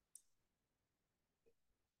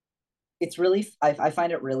it's really, I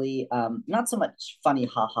find it really, not so much funny,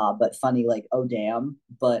 haha, but funny, like, oh, damn.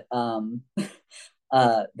 But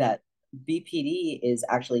that BPD is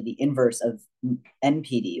actually the inverse of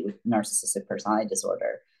NPD, with narcissistic personality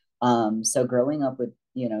disorder. So growing up with,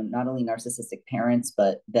 not only narcissistic parents,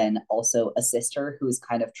 but then also a sister who is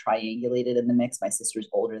kind of triangulated in the mix. My sister's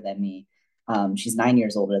older than me. She's 9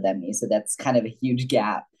 years older than me. So that's kind of a huge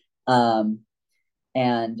gap.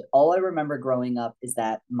 And all I remember growing up is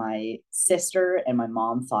that my sister and my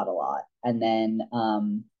mom fought a lot. And then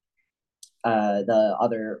the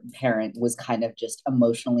other parent was kind of just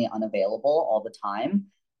emotionally unavailable all the time,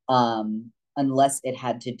 unless it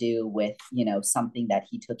had to do with, something that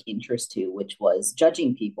he took interest to, which was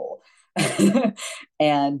judging people.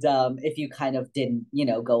 And if you kind of didn't,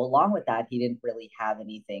 go along with that, he didn't really have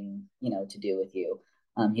anything, to do with you.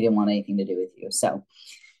 He didn't want anything to do with you. So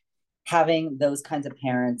having those kinds of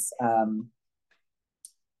parents,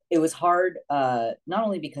 it was hard, not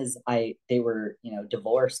only because they were,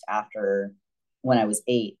 divorced after when I was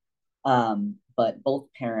 8, but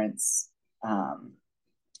both parents,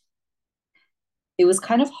 it was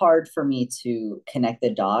kind of hard for me to connect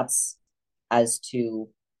the dots as to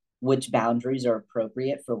which boundaries are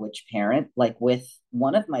appropriate for which parent. Like with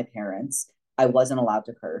one of my parents, I wasn't allowed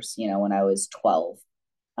to curse, when I was 12.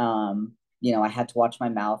 I had to watch my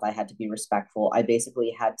mouth. I had to be respectful. I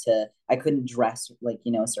couldn't dress like,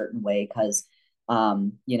 a certain way because,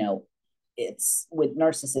 it's with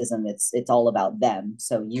narcissism, it's all about them.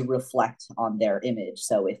 So you reflect on their image.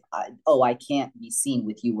 So if I can't be seen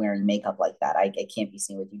with you wearing makeup like that. I can't be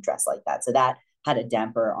seen with you dressed like that. So that had a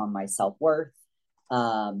damper on my self-worth.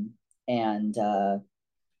 And a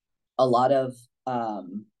lot of,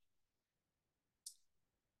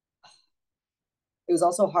 it was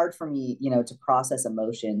also hard for me, to process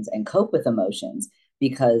emotions and cope with emotions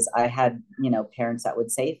because I had, parents that would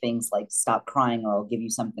say things like, stop crying or I'll give you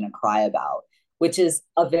something to cry about, which is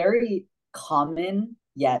a very common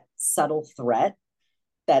yet subtle threat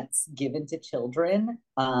that's given to children,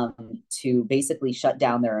 to basically shut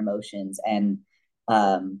down their emotions and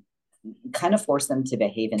kind of force them to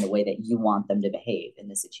behave in the way that you want them to behave in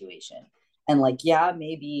the situation. And like, yeah,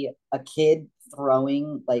 maybe a kid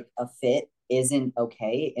throwing like a fit isn't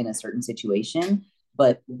okay in a certain situation,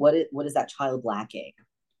 but what is that child lacking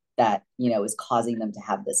that is causing them to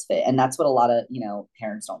have this fit? And that's what a lot of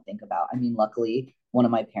parents don't think about. I mean, luckily one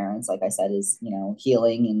of my parents, like I said, is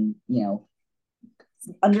healing and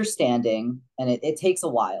understanding, and it takes a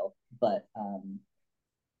while, but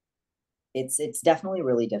it's definitely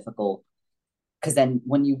really difficult because then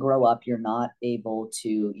when you grow up you're not able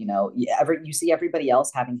to you see everybody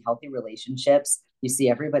else having healthy relationships, you see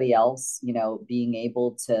everybody else being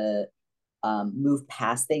able to move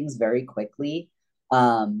past things very quickly,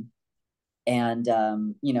 and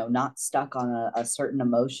not stuck on a certain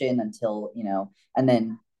emotion until and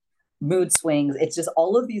then mood swings. It's just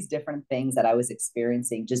all of these different things that I was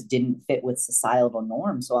experiencing just didn't fit with societal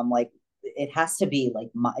norms. So I'm like, it has to be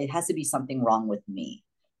it has to be something wrong with me.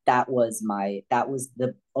 That was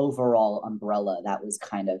the overall umbrella that was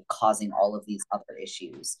kind of causing all of these other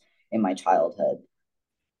issues in my childhood.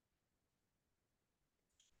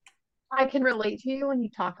 I can relate to you when you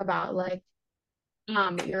talk about like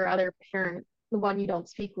your other parent, the one you don't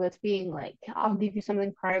speak with, being like, I'll give you something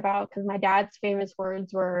to cry about, because my dad's famous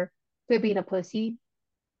words were, quit being a pussy.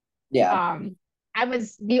 Yeah. I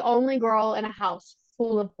was the only girl in a house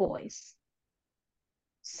full of boys.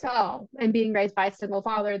 So, and being raised by a single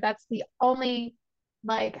father, that's the only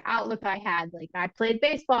like outlook I had. Like I played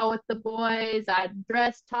baseball with the boys, I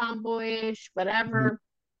dressed tomboyish, whatever.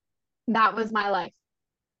 That was my life.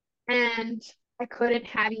 And I couldn't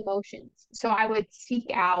have emotions. So I would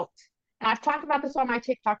seek out, and I've talked about this on my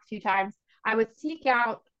TikTok a few times. I would seek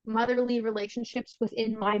out motherly relationships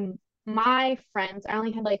within my friends. I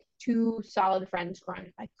only had like 2 solid friends growing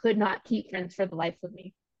up. I could not keep friends for the life of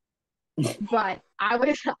me. But I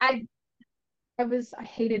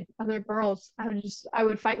hated other girls. I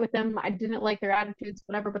would fight with them. I didn't like their attitudes,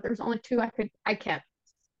 whatever, but there was only 2 I kept.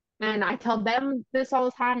 And I tell them this all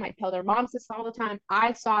the time. I tell their moms this all the time.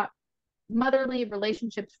 I sought motherly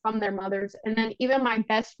relationships from their mothers. And then even my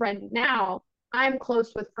best friend now, I'm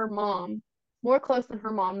close with her mom. more close to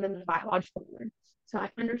her mom than the biological mother. So I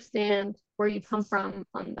understand where you come from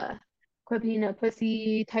on the quit being a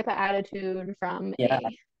pussy type of attitude Yeah.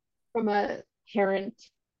 from a parent.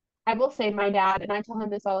 I will say my dad, and I tell him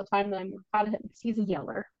this all the time that I'm proud of him because he's a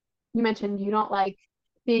yeller. You mentioned you don't like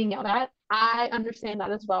being yelled at. I understand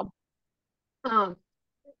that as well. Um,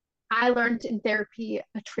 I learned in therapy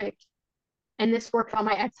a trick, and this worked on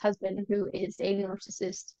my ex-husband who is a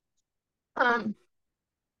narcissist. Um,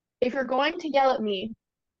 if you're going to yell at me,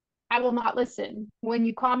 I will not listen. When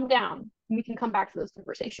you calm down, we can come back to this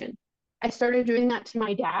conversation. I started doing that to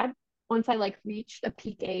my dad once I like reached a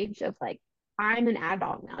peak age of like, I'm an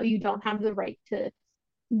adult now. You don't have the right to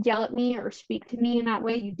yell at me or speak to me in that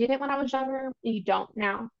way. You did it when I was younger, and you don't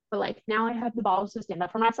now. But like now I have the balls to stand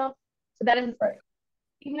up for myself. So that is Right.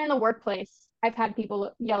 even in the workplace, I've had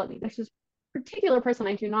people yell at me. There's this particular person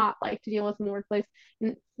I do not like to deal with in the workplace.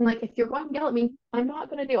 And like if you're going to yell at me, I'm not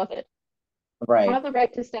going to deal with it. I Right. have the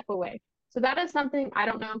right to step away. So that is something I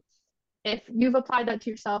don't know if you've applied that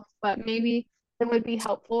to yourself, but maybe it would be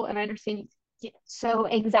helpful. And I understand you get so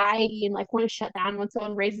anxiety and like want to shut down when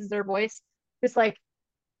someone raises their voice. Just like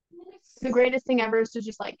the greatest thing ever is to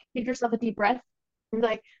just like give yourself a deep breath and be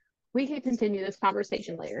like, we can continue this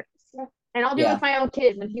conversation later. And I'll do it Yeah. with my own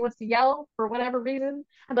kid. When he wants to yell for whatever reason,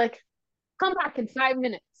 I'm like, come back in 5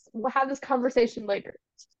 minutes. We'll have this conversation later.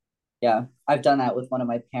 Yeah. I've done that with one of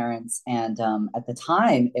my parents, and at the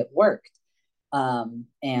time it worked. And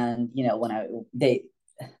you know, when they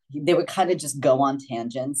would kind of just go on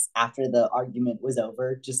tangents after the argument was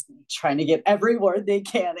over, just trying to get every word they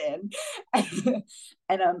can in.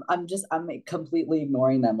 And I'm completely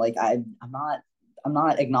ignoring them. Like I'm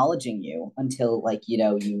not acknowledging you until like, you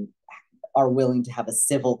know, you are willing to have a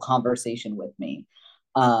civil conversation with me.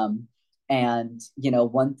 Um, and you know,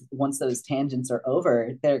 once those tangents are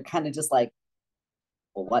over, they're kind of just like,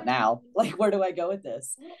 well, what now? Like, where do I go with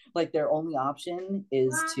this? Like, their only option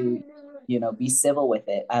is to, you know, be civil with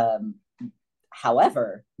it.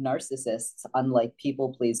 However, narcissists, unlike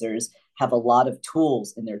people pleasers, have a lot of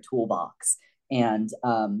tools in their toolbox, and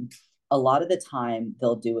a lot of the time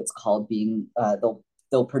they'll do what's called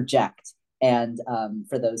they'll project. And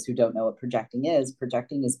for those who don't know what projecting is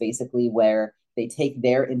basically where they take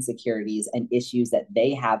their insecurities and issues that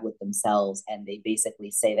they have with themselves, and they basically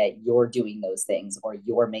say that you're doing those things or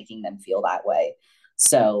you're making them feel that way.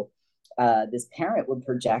 So this parent would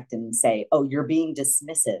project and say, oh, you're being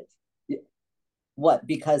dismissive. What?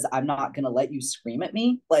 Because I'm not going to let you scream at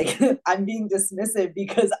me? Like, I'm being dismissive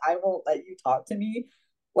because I won't let you talk to me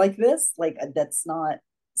like this? Like, that's not.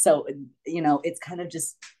 So, you know, it's kind of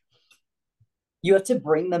just, you have to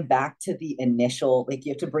bring them back to the initial, like,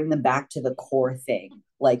 you have to bring them back to the core thing.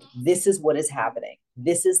 Like, this is what is happening.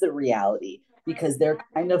 This is the reality. Because they're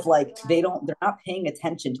kind of like, they're not paying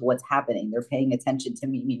attention to what's happening. They're paying attention to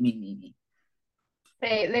me.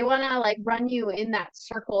 They want to like run you in that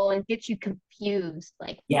circle and get you confused.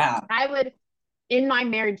 Like, Yeah. I would, in my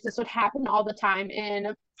marriage, this would happen all the time.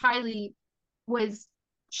 And Kylie was,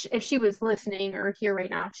 if she was listening or here right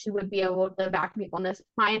now, she would be able to back me on this.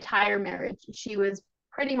 My entire marriage, she was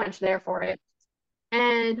pretty much there for it.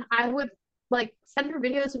 And I would like send her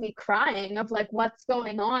videos of me crying of like what's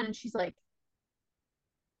going on. And she's like,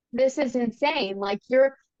 this is insane. Like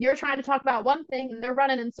you're trying to talk about one thing and they're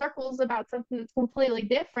running in circles about something that's completely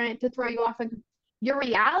different to throw you off. And your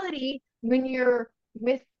reality when you're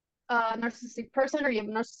with a narcissistic person or you have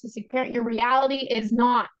a narcissistic parent, your reality is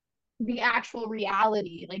not the actual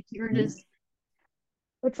reality. Like you're Mhm. just,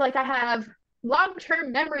 it's like I have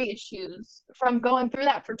long-term memory issues from going through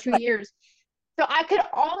that for 2 years. So I could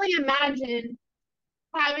only imagine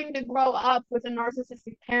having to grow up with a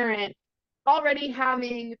narcissistic parent, already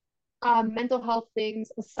having mental health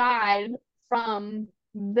things aside from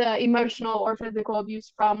the emotional or physical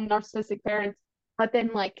abuse from narcissistic parents, but then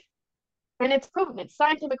like, and it's proven, it's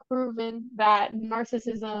scientific proven that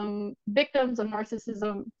victims of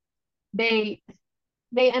narcissism, they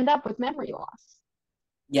end up with memory loss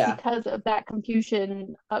Yeah. because of that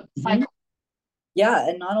confusion of Mhm. cycle. Yeah,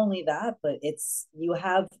 and not only that, but it's you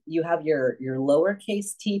have your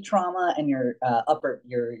lowercase t trauma and your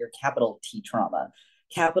your capital T trauma.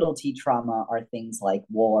 Capital T trauma are things like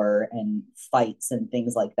war and fights and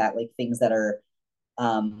things like that, like things that are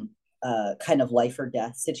um kind of life or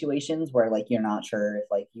death situations where like you're not sure if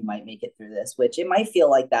like you might make it through this, which it might feel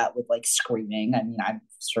like that with like screaming. I mean, I've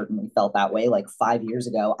certainly felt that way like 5 years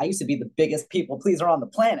ago. I used to be the biggest people pleaser on the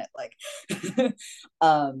planet. Like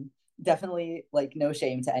um definitely like no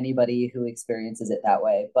shame to anybody who experiences it that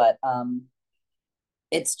way. But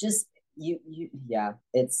it's just yeah,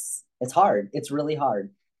 it's hard. It's really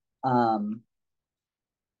hard. Um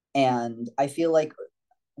And I feel like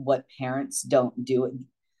what parents don't do,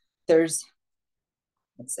 there's,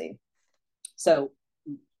 let's see. So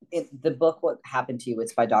the book, What Happened to You,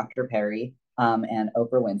 it's by Dr. Perry and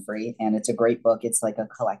Oprah Winfrey. And it's a great book. It's like a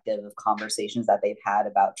collective of conversations that they've had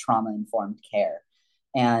about trauma-informed care.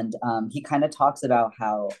 And he kind of talks about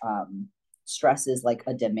how stress is like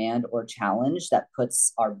a demand or challenge that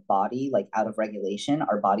puts our body like out of regulation,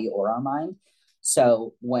 our body or our mind.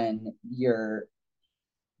 So when you're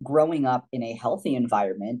growing up in a healthy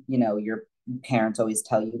environment, your parents always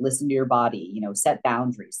tell you, listen to your body, set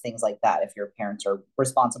boundaries, things like that. If your parents are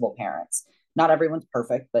responsible parents, not everyone's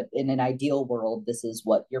perfect, but in an ideal world, this is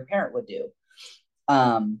what your parent would do.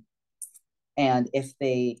 And if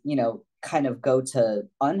they, kind of go to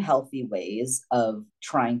unhealthy ways of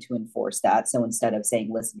trying to enforce that. So instead of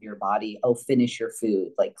saying, listen to your body, oh, finish your food,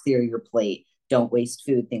 like clear your plate, don't waste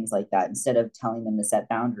food, things like that. Instead of telling them to set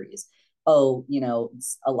boundaries, oh,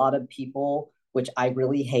 a lot of people, which I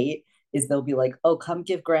really hate, is they'll be like, oh, come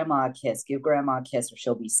give grandma a kiss, or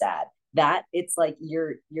she'll be sad. That it's like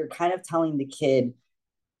you're kind of telling the kid,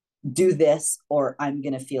 do this or I'm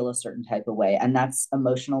going to feel a certain type of way. And that's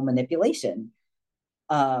emotional manipulation.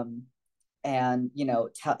 And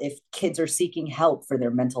if kids are seeking help for their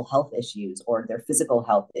mental health issues or their physical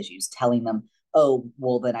health issues, telling them, oh,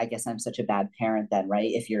 well, then I guess I'm such a bad parent then, right?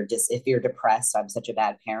 If you're depressed, I'm such a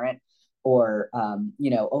bad parent. Or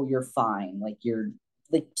oh, you're fine, like you're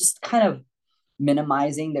like just kind of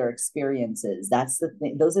minimizing their experiences. That's the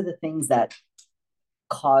thing. Those are the things that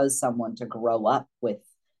cause someone to grow up with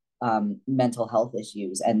mental health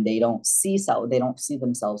issues, and they don't see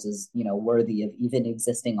themselves as worthy of even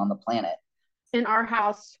existing on the planet. In our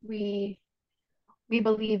house, we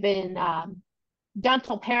believe in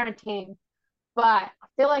gentle parenting, but I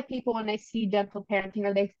feel like people, when they see gentle parenting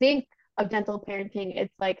or they think of gentle parenting,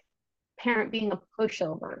 it's like parent being a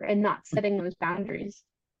pushover and not setting those boundaries.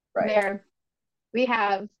 Right. There, we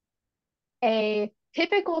have a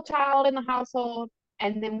typical child in the household,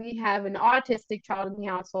 and then we have an autistic child in the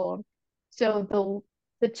household. So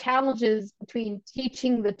the challenges between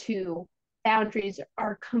teaching the two boundaries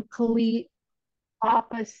are complete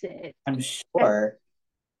opposite. I'm sure.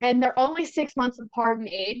 And they're only 6 months apart in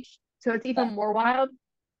age, so it's even more wild.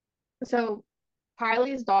 So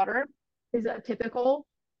Kylie's daughter is a typical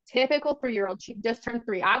 3-year-old. She just turned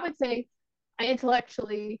 3. I would say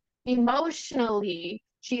intellectually, emotionally,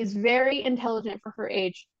 she is very intelligent for her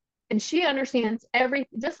age, and she understands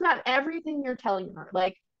just about everything you're telling her.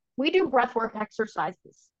 Like, we do breathwork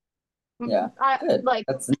exercises. Yeah, good. Like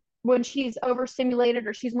when she's overstimulated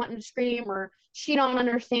or she's wanting to scream or she don't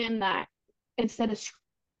understand that, instead of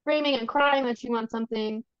screaming and crying that she wants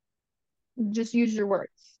something, just use your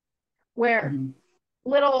words. Where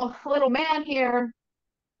little man here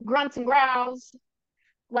grunts and growls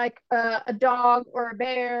like a dog or a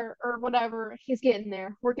bear or whatever. He's getting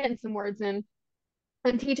there. We're getting some words in.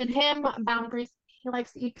 I'm teaching him boundaries. He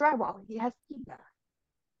likes to eat drywall. He has to eat that.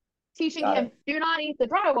 Teaching him do not eat the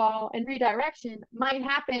drywall and redirection might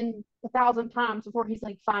happen 1,000 times before he's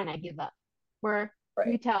like, fine, I give up. Where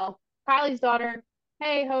you tell Kylie's daughter,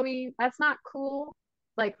 hey, Hobie, that's not cool.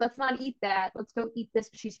 Like, let's not eat that. Let's go eat this.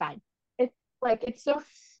 She's fine. It's like, it's so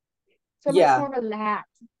much more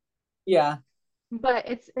relaxed. Yeah. But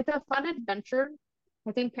it's a fun adventure,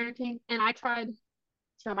 I think, parenting. And I tried,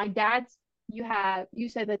 so my dad's, you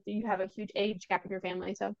said that you have a huge age gap in your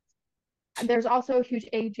family. So there's also a huge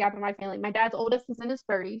age gap in my family. My dad's oldest is in his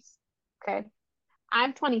 30s. Okay.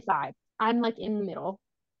 I'm 25. I'm like in the middle.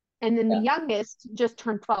 And then the youngest just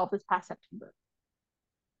turned 12 this past September.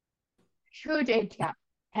 Huge age gap.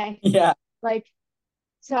 Okay. Yeah. Like,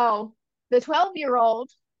 so the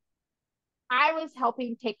 12-year-old, I was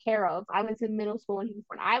helping take care of. I was in middle school when he was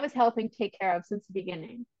born. I was helping take care of since the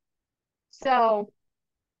beginning. So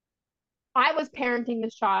I was parenting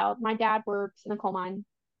this child. My dad works in a coal mine.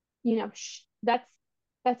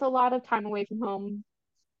 That's a lot of time away from home.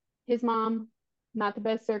 His mom, not the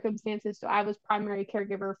best circumstances, so I was primary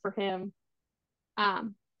caregiver for him.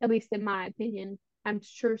 At least in my opinion. I'm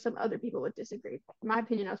sure some other people would disagree. But in my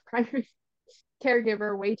opinion, I was primary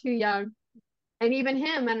caregiver, way too young. And even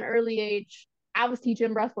him at an early age, I was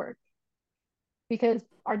teaching breathwork because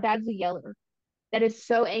our dad's a yeller. That is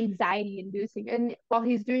so anxiety inducing. And while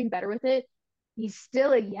he's doing better with it, he's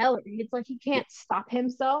still a yeller. It's like he can't stop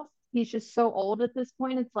himself. He's just so old at this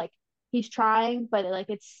point. It's like he's trying, but like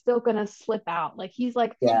it's still gonna slip out. Like he's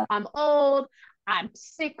like, I'm old, I'm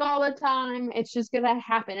sick all the time. It's just gonna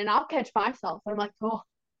happen. And I'll catch myself. I'm like, oh,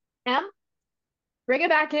 Em, bring it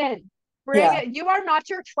back in. Bring it. You are not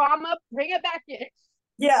your trauma. Bring it back in.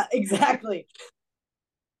 Yeah, exactly.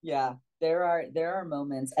 Yeah. there are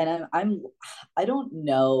moments, and I don't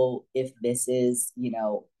know if this is,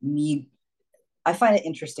 me. I find it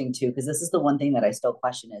interesting too, because this is the one thing that I still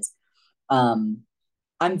question is, um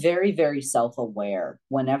I'm very, very self-aware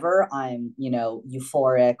whenever I'm,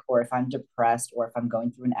 euphoric, or if I'm depressed, or if I'm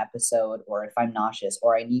going through an episode, or if I'm nauseous,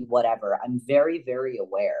 or I need whatever. I'm very, very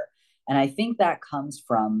aware. And I think that comes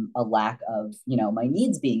from a lack of, my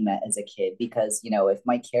needs being met as a kid, because, if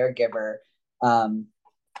my caregiver, um,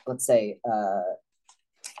 let's say,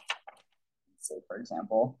 for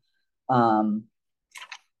example, um,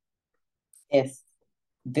 if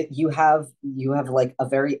you have like a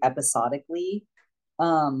very episodically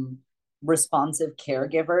um responsive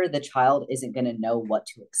caregiver, the child isn't going to know what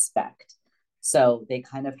to expect, so they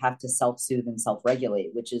kind of have to self-soothe and self-regulate,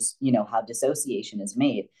 which is how dissociation is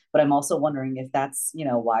made. But I'm also wondering if that's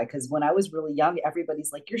why, because when I was really young,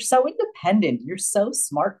 everybody's like, you're so independent, you're so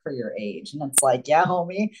smart for your age, and it's like, yeah,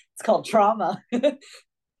 homie, it's called trauma. For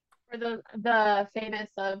the famous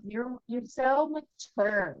of you're so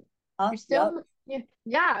mature. You're Yep. still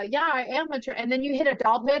yeah, I am mature. And then you hit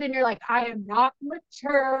adulthood and you're like, I am not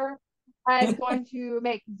mature. I'm going to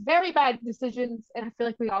make very bad decisions. And I feel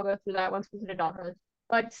like we all go through that once we hit adulthood.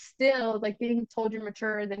 But still, like being told you're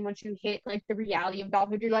mature, and then once you hit like the reality of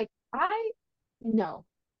adulthood, you're like, I know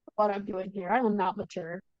what I'm doing here. I am not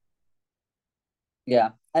mature. Yeah.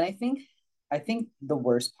 And I think the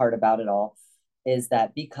worst part about it all is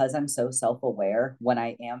that because I'm so self-aware, when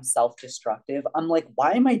I am self-destructive, I'm like,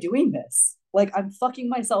 why am I doing this? Like, I'm fucking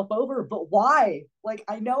myself over, but why? Like,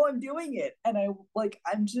 I know I'm doing it, and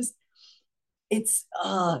I'm just, it's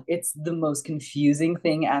the most confusing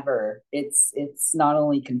thing ever. It's not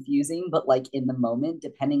only confusing, but like in the moment,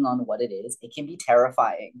 depending on what it is, it can be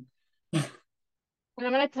terrifying. And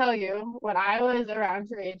I'm gonna tell you, when I was around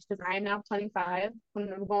your age, because I am now 25,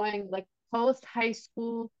 when I'm going like post high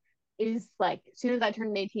school, is like as soon as I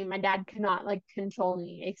turned 18, my dad could not like control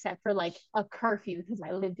me except for like a curfew because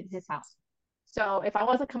I lived in his house. So if I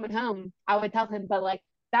wasn't coming home, I would tell him. But like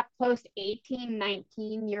that post 18,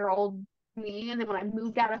 19-year old me, and then when I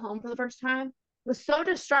moved out of home for the first time, was so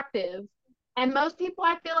destructive. And most people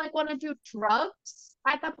I feel like want to do drugs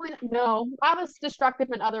at that point. No, I was destructive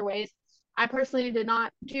in other ways. I personally did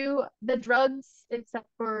not do the drugs except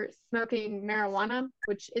for smoking marijuana,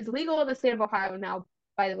 which is legal in the state of Ohio now,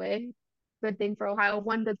 by the way. Good thing for Ohio.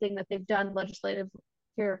 One good thing that they've done legislative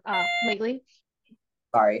here lately.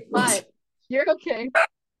 Sorry. But you're okay.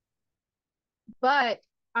 But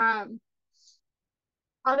um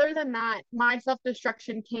other than that, my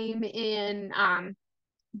self-destruction came in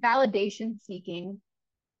validation seeking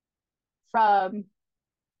from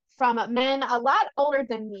men a lot older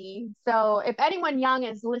than me. So if anyone young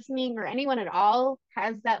is listening, or anyone at all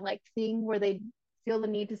has that like thing where they feel the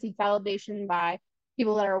need to seek validation by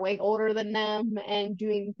people that are way older than them and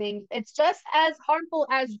doing things, it's just as harmful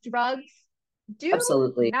as drugs. Do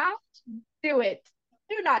Absolutely. not do it.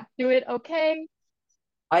 Do not do it, okay?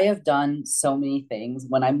 I have done so many things.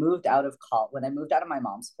 When I moved out of my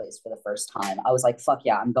mom's place for the first time, I was like, fuck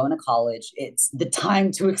yeah, I'm going to college. It's the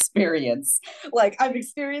time to experience. Like, I'm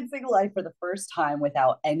experiencing life for the first time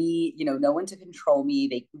without any, no one to control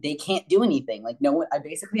me. They can't do anything. Like, no one, I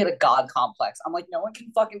basically had a god complex. I'm like, no one can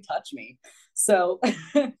fucking touch me. So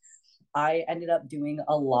I ended up doing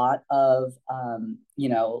a lot of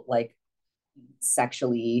like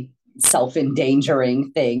sexually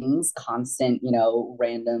self-endangering things, constant,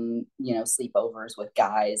 random, sleepovers with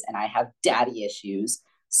guys, and I have daddy issues.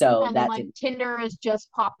 So And then that like didn't. Tinder is just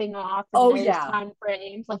popping off and Oh there's yeah, time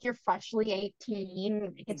frames. Like you're freshly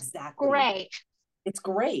 18. It's exactly. great. It's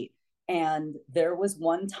great. And there was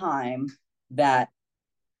one time that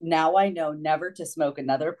now I know never to smoke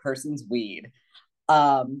another person's weed.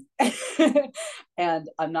 Um, and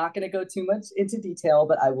I'm not going to go too much into detail,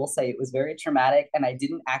 but I will say it was very traumatic, and I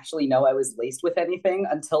didn't actually know I was laced with anything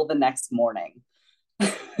until the next morning.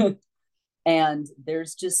 And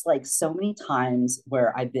there's just like so many times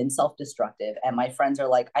where I've been self destructive, and my friends are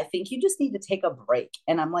like, I think you just need to take a break.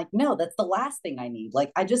 And I'm like, no, that's the last thing I need.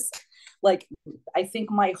 Like, I think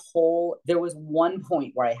there was one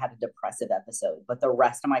point where I had a depressive episode, but the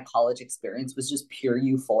rest of my college experience was just pure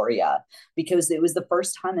euphoria, because it was the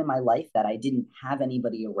first time in my life that I didn't have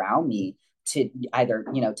anybody around me to either,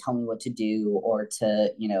 tell me what to do, or to,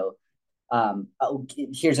 oh,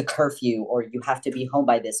 here's a curfew, or you have to be home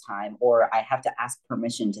by this time, or I have to ask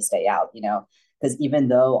permission to stay out, because even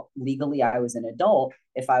though legally I was an adult,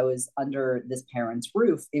 if I was under this parent's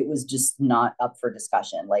roof, it was just not up for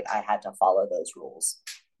discussion. Like, I had to follow those rules.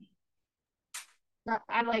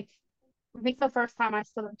 I think the first time I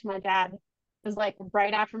stood up to my dad was like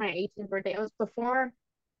right after my 18th birthday. It was before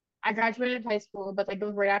I graduated high school, but like it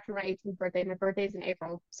was right after my 18th birthday. My birthday's in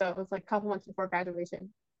April, so it was like a couple months before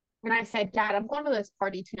graduation. And I said, Dad, I'm going to this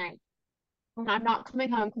party tonight, and I'm not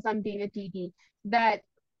coming home because I'm being a DD. That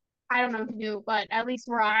I don't know what to do, but at least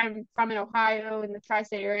where I'm from in Ohio, in the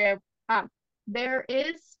tri-state area, there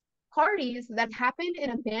is parties that happen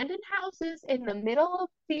in abandoned houses in the middle of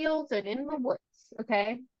fields and in the woods.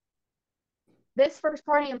 Okay, this first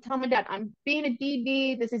party, I'm telling my dad, I'm being a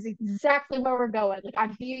DD. This is exactly where we're going. Like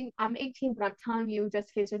I'm 18, but I'm telling you,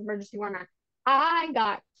 just in case of emergency whatnot. I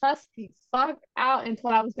got cussed the fuck out and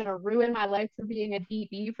told I was gonna ruin my life for being a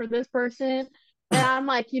DD for this person. And I'm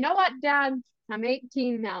like, you know what, Dad? I'm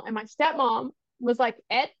 18 now. And my stepmom was like,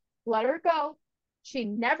 Ed, let her go. She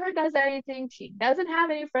never does anything. She doesn't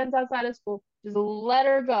have any friends outside of school. Just let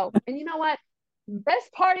her go. And you know what?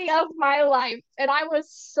 Best party of my life. And I was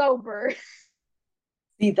sober.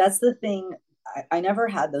 See, that's the thing. I never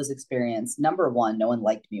had those experience. Number one, no one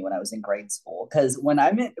liked me when I was in grade school. Because when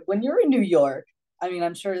you're in New York, I mean,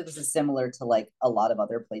 I'm sure this is similar to like a lot of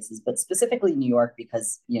other places, but specifically New York,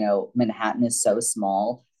 because Manhattan is so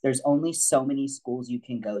small. There's only so many schools you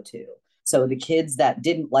can go to. So the kids that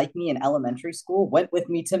didn't like me in elementary school went with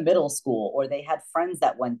me to middle school, or they had friends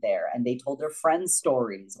that went there and they told their friends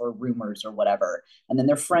stories or rumors or whatever. And then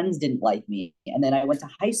their friends didn't like me. And then I went to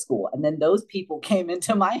high school, and then those people came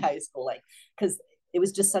into my high school, like, because it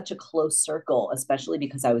was just such a close circle, especially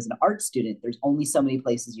because I was an art student. There's only so many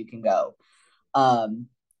places you can go.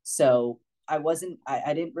 So I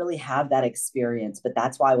didn't really have that experience, but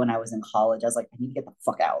that's why when I was in college, I was like, I need to get the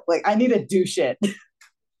fuck out. Like, I need to do shit.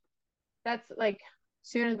 That's like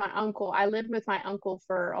soon as my uncle, I lived with my uncle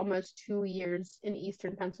for almost 2 years in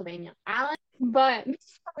eastern Pennsylvania. Alan, but a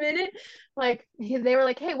minute, like they were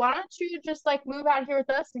like, hey, why don't you just like move out here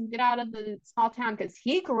with us and get out of the small town? Because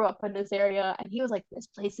he grew up in this area and he was like, this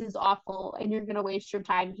place is awful and you're gonna waste your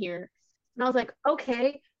time here. And I was like,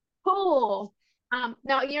 okay, cool.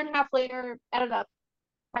 Now a year and a half later, ended up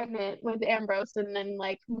pregnant with Ambrose and then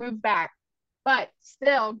like moved back. But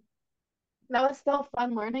still, that was still a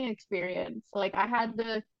fun learning experience. Like I had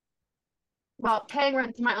to, well, paying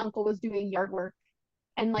rent to my uncle was doing yard work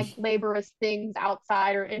and like laborious things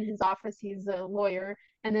outside or in his office. He's a lawyer.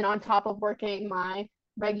 And then on top of working my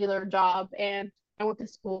regular job, and I went to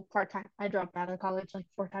school part time. I dropped out of college like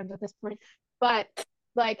 4 times at this point. But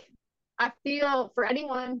like I feel for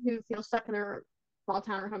anyone who feels stuck in their small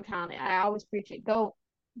town or hometown, I always preach it. Go.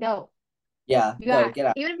 Yeah, You no, got get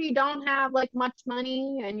out. even if you don't have like much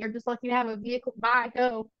money and you're just lucky to have a vehicle, buy,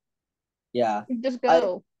 go. Yeah. Just I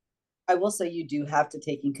go. I will say you do have to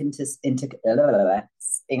take into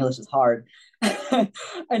English is hard.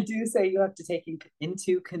 I do say you have to take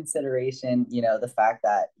into consideration, the fact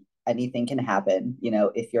that anything can happen.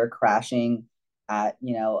 If you're crashing at,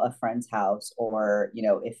 a friend's house, or,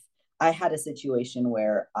 if I had a situation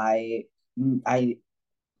where I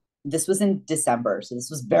this was in December, so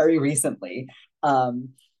this was very recently. Um,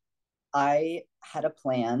 I had a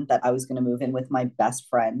plan that I was going to move in with my best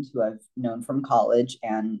friend who I've known from college,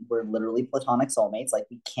 and we're literally platonic soulmates. Like,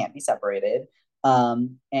 we can't be separated.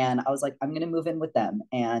 And I was like, I'm going to move in with them,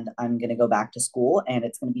 and I'm going to go back to school, and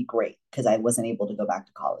it's going to be great because I wasn't able to go back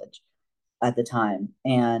to college at the time.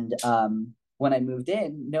 And when I moved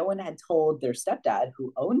in, no one had told their stepdad,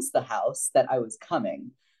 who owns the house, that I was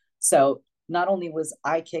coming. So not only was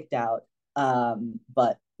I kicked out,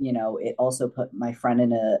 but it also put my friend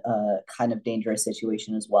in a kind of dangerous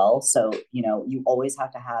situation as well. So you always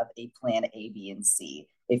have to have a plan A, B, and C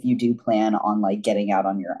if you do plan on like getting out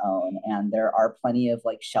on your own. And there are plenty of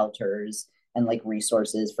like shelters and like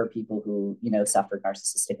resources for people who suffered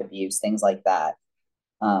narcissistic abuse, things like that.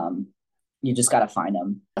 Um, you just got to find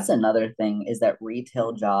them. That's another thing, is that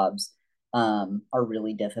retail jobs are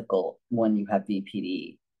really difficult when you have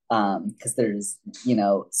BPD, because there's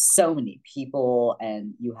so many people,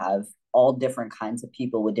 and you have all different kinds of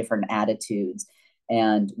people with different attitudes.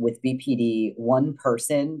 And with BPD, one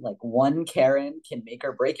person, like one Karen, can make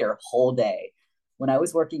or break your whole day. When I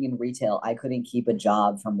was working in retail, I couldn't keep a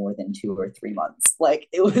job for more than 2 or 3 months. Like,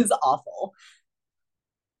 it was awful.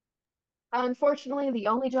 Unfortunately, the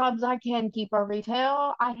only jobs I can keep are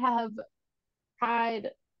retail. I have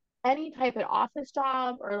tried any type of office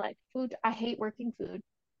job or like food. I hate working food.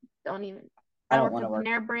 Don't even. I I don't worked want for to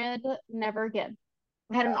work. Panera Bread, never again.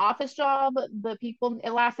 I had an Yeah. office job. The people,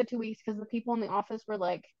 it lasted 2 weeks because the people in the office were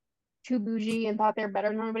like too bougie and thought they were better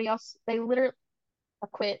than everybody else. They literally, I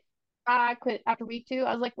quit. I quit after week 2.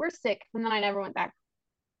 I was like, we're sick. And then I never went back.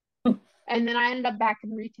 And then I ended up back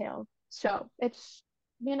in retail. So it's,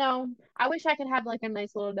 I wish I could have like a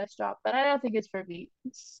nice little desk job, but I don't think it's for me.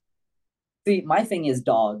 See, my thing is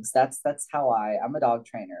dogs. That's how I'm a dog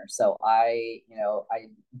trainer. So I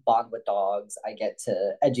bond with dogs. I get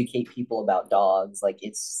to educate people about dogs. Like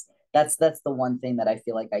that's the one thing that I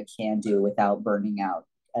feel like I can do without burning out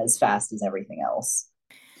as fast as everything else.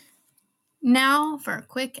 Now for a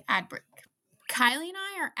quick ad break. Kylie and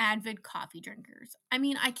I are avid coffee drinkers. I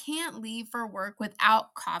mean, I can't leave for work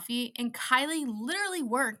without coffee, and Kylie literally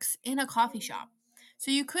works in a coffee shop.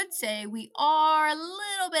 So you could say we are a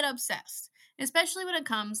little bit obsessed, especially when it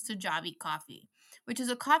comes to Javi coffee, which is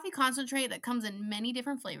a coffee concentrate that comes in many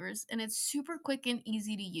different flavors, and it's super quick and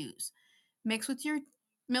easy to use. Mix with your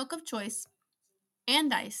milk of choice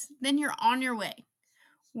and ice, then you're on your way.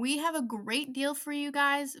 We have a great deal for you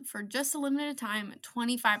guys for just a limited time,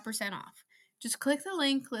 25% off. Just click the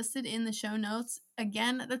link listed in the show notes.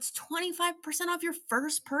 Again, that's 25% off your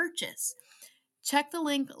first purchase. Check the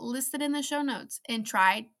link listed in the show notes and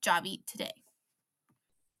try Javi today.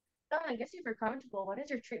 Oh, I guess if you're comfortable, what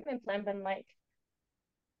has your treatment plan been like?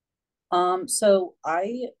 So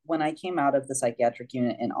when I came out of the psychiatric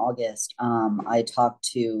unit in August, I talked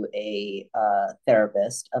to a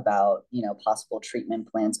therapist about, possible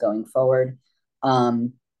treatment plans going forward.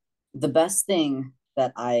 The best thing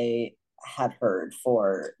that I had heard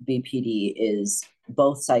for BPD is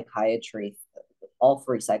both psychiatry, all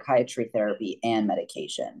three psychiatry therapy and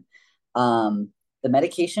medication. The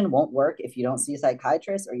medication won't work if you don't see a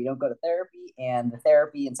psychiatrist or you don't go to therapy, and the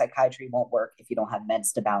therapy and psychiatry won't work if you don't have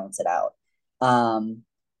meds to balance it out.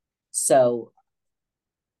 So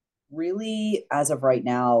really, as of right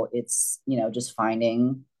now, it's, just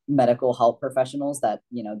finding medical health professionals that,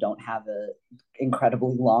 don't have a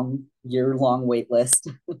incredibly long year-long wait list.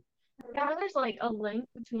 Yeah, there's like a link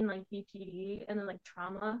between like BPD and then like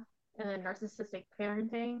trauma and then narcissistic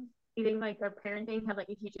parenting. Do you think like their parenting had like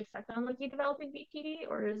a huge effect on like you developing BPD,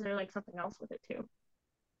 or is there like something else with it too?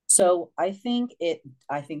 So I think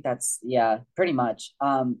that's, yeah, pretty much.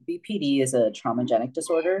 BPD is a traumagenic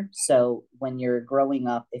disorder. So when you're growing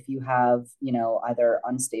up, if you have, either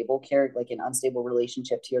like an unstable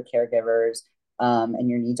relationship to your caregivers, and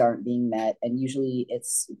your needs aren't being met, and usually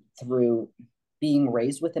it's through being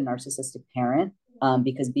raised with a narcissistic parent,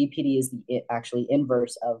 because BPD is the actually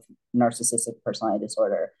inverse of narcissistic personality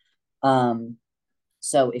disorder. Um,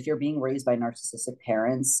 so if you're being raised by narcissistic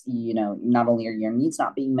parents, not only are your needs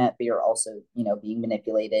not being met, but you're also, being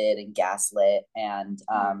manipulated and gaslit, and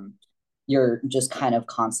you're just kind of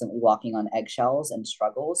constantly walking on eggshells and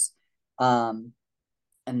struggles.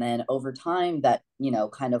 And then over time, that,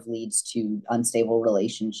 kind of leads to unstable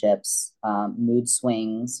relationships, mood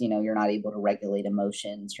swings. You're not able to regulate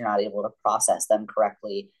emotions. You're not able to process them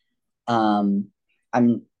correctly. Um,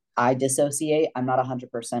 I'm I dissociate. I'm not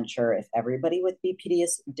 100% sure if everybody with BPD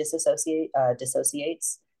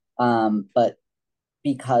dissociates. But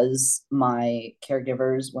because my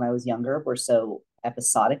caregivers when I was younger were so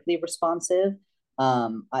episodically responsive,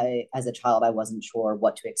 as a child, I wasn't sure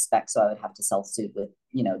what to expect. So I would have to self-soothe with,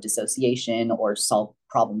 dissociation or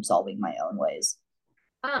problem solving my own ways.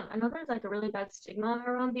 I know there's like a really bad stigma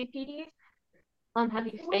around BPD. Have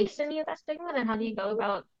you faced any of that stigma, and how do you go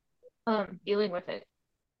about dealing with it?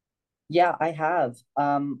 Yeah, I have.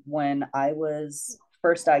 When I was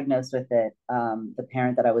first diagnosed with it, the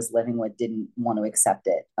parent that I was living with didn't want to accept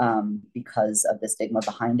it, because of the stigma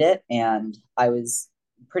behind it. And I was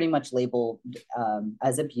pretty much labeled,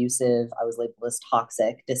 as abusive. I was labeled as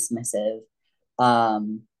toxic, dismissive.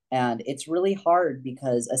 And it's really hard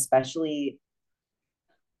because, especially,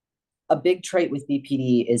 a big trait with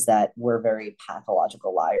BPD is that we're very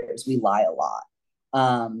pathological liars. We lie a lot.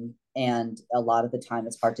 And a lot of the time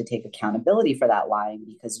it's hard to take accountability for that lying,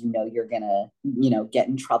 because you're gonna, get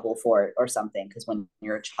in trouble for it or something. Because when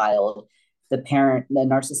you're a child, the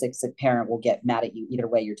narcissistic parent will get mad at you either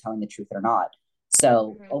way you're telling the truth or not.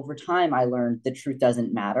 So over time, I learned the truth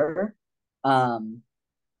doesn't matter. And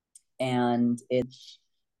it's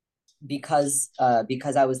because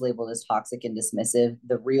I was labeled as toxic and dismissive,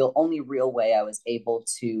 the only real way I was able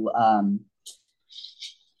to,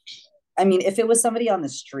 I mean, if it was somebody on the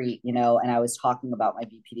street, and I was talking about my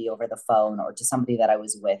BPD over the phone, or to somebody that I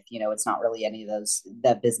was with, it's not really any of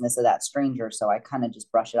that business of that stranger. So I kind of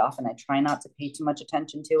just brush it off, and I try not to pay too much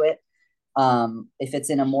attention to it. If it's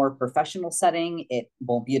in a more professional setting, it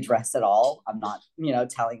won't be addressed at all. I'm not,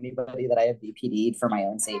 telling anybody that I have BPD for my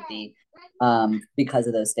own safety, because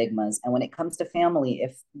of those stigmas. And when it comes to family,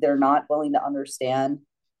 if they're not willing to understand,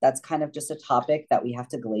 that's kind of just a topic that we have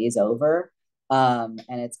to glaze over. And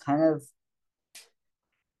it's kind of,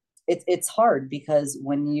 it's hard, because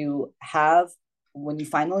when you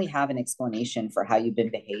finally have an explanation for how you've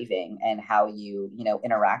been behaving and how you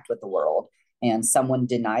interact with the world, and someone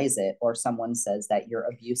denies it, or someone says that you're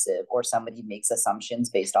abusive, or somebody makes assumptions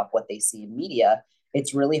based off what they see in media,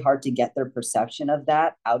 it's really hard to get their perception of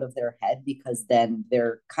that out of their head, because then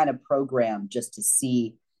they're kind of programmed just to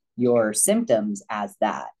see your symptoms as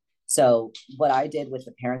that. So what I did with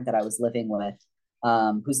the parent that I was living with,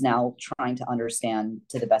 who's now trying to understand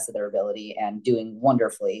to the best of their ability and doing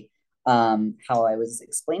wonderfully, how I was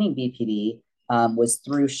explaining BPD, was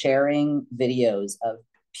through sharing videos of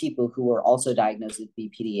people who were also diagnosed with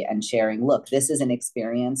BPD and sharing, look, this is an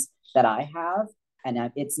experience that I have,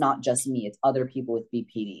 and it's not just me, it's other people with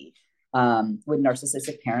BPD. With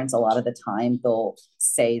narcissistic parents, a lot of the time they'll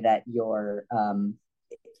say that your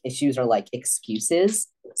issues are like excuses.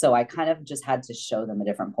 So I kind of just had to show them a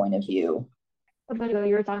different point of view. A bit ago,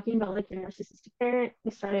 you were talking about like your narcissistic parent.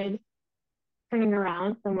 They started turning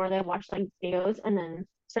around the more they watched like videos and then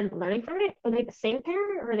started learning from it. Are they the same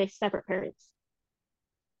parent or are they separate parents?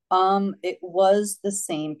 It was the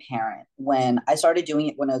same parent. When I started doing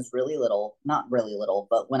it when I was really little, not really little,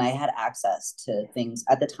 but when I had access to things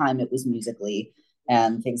at the time, it was Musically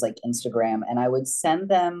and things like Instagram, and I would send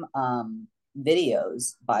them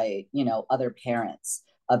videos by, other parents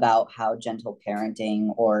about how gentle parenting,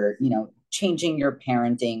 or, changing your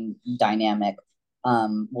parenting dynamic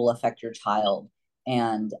will affect your child.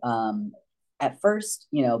 And at first,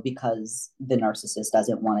 because the narcissist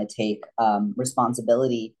doesn't want to take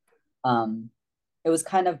responsibility, it was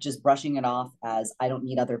kind of just brushing it off as, I don't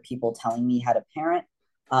need other people telling me how to parent.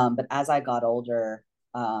 But as I got older,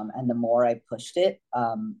 and the more I pushed it,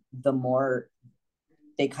 the more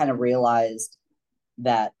they kind of realized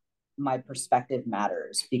that my perspective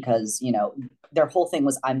matters, because, their whole thing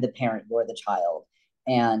was, I'm the parent, you're the child.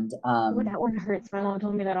 And that one hurts. My mom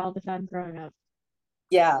told me that all the time growing up.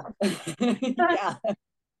 Yeah. Yeah.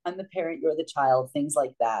 I'm the parent, you're the child, things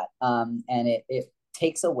like that. And it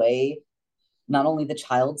takes away not only the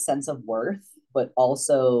child's sense of worth, but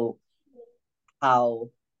also how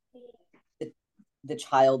the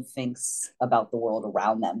child thinks about the world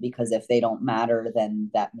around them. Because if they don't matter,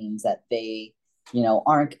 then that means that they,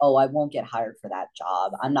 aren't, oh, I won't get hired for that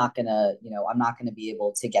job. I'm not gonna be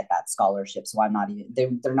able to get that scholarship. So I'm not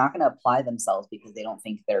even, they're not gonna apply themselves because they don't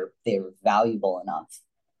think they're valuable enough.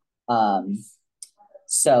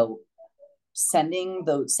 So sending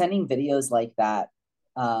videos like that,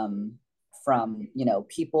 from,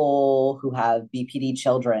 people who have BPD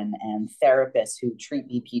children and therapists who treat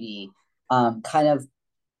BPD, kind of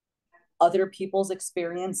other people's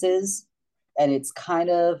experiences. And it's kind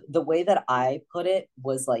of, the way that I put it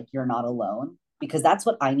was like, you're not alone, because that's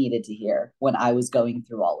what I needed to hear when I was going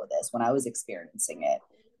through all of this, when I was experiencing it.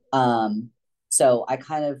 So I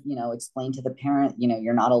kind of, explained to the parent,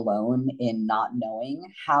 you're not alone in not knowing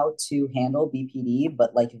how to handle BPD,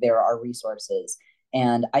 but like, there are resources.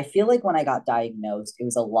 And I feel like when I got diagnosed, it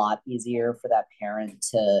was a lot easier for that parent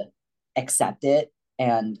to accept it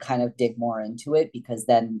and kind of dig more into it, because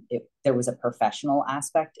then there was a professional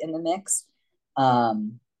aspect in the mix.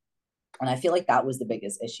 And I feel like that was the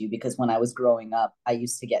biggest issue, because when I was growing up, I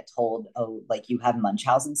used to get told, oh, like, you have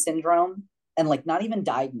Munchausen syndrome, and like, not even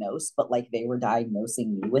diagnosed, but like, they were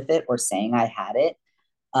diagnosing me with it or saying I had it.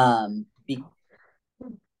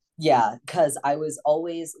 Yeah, because I was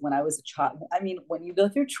always, when I was a child, I mean, when you go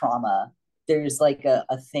through trauma, there's like a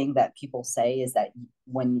thing that people say is that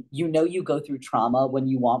when you go through trauma, when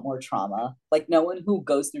you want more trauma, like, no one who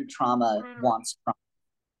goes through trauma wants trauma.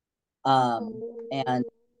 And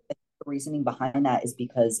the reasoning behind that is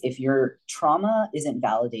because if your trauma isn't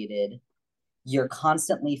validated, you're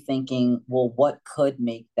constantly thinking, well, what could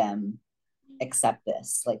make them accept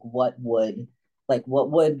this? Like, what would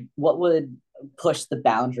push the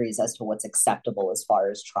boundaries as to what's acceptable as far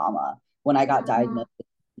as trauma? When I got diagnosed with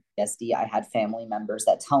PTSD, I had family members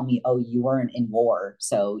that tell me, oh, you weren't in war,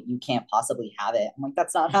 so you can't possibly have it. I'm like,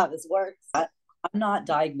 that's not how this works. I'm not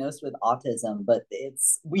diagnosed with autism, but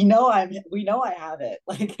we know I have it.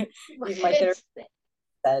 Like, my therapist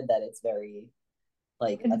said that it's very,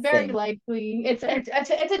 like, it's very likely. It's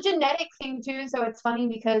a genetic thing too. So it's funny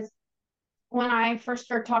because when I first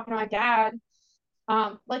started talking to my dad,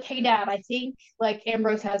 like, hey dad, I think like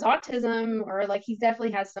Ambrose has autism, or like he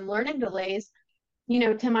definitely has some learning delays.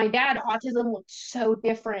 To my dad, autism looked so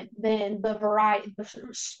different than the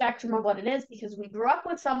spectrum of what it is, because we grew up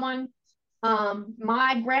with someone,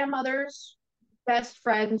 my grandmother's best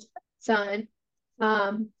friend's son,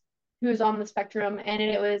 who's on the spectrum, and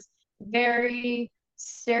it was very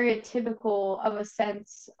stereotypical of a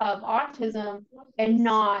sense of autism, and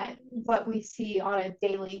not what we see on a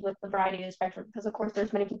daily with the variety of the spectrum, because of course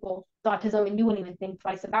there's many people with autism and you wouldn't even think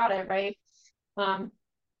twice about it, right?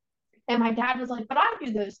 And my dad was like, but I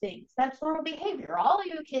do those things. That's normal behavior. All of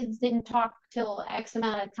you kids didn't talk till X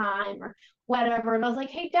amount of time or whatever. And I was like,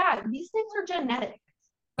 hey, Dad, these things are genetic.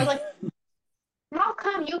 I was like, how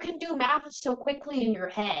come you can do math so quickly in your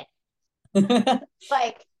head?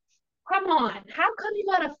 Like, come on. How come you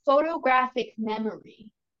got a photographic memory?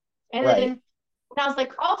 And Right. then and I was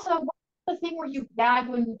like, also, what's the thing where you gag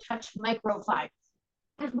when you touch microfibers?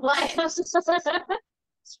 Like,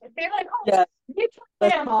 they're like, oh, Yeah, maybe I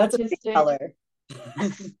am that's a big autistic. color.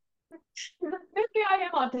 Maybe I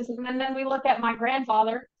am autistic. And then we look at my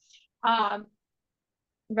grandfather, um,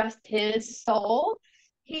 rest his soul.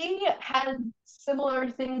 He had similar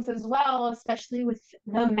things as well, especially with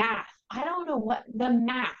the math. I don't know what the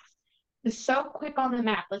math is so quick on the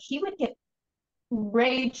math. Like he would get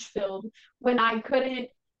rage filled when I couldn't,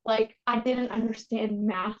 like, I didn't understand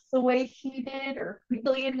math the way he did or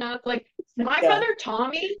quickly enough. Like my Yeah. brother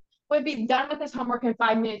Tommy would be done with his homework in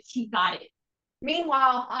 5 minutes. He got it.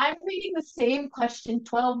 Meanwhile, I'm reading the same question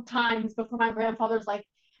 12 times before my grandfather's like,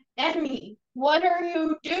 Emmy, what are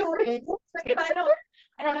you doing?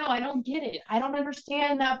 I don't know. I don't get it. I don't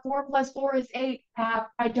understand that 4 + 4 is 8,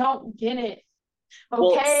 Pap. I don't get it.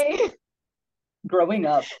 Okay. Well, growing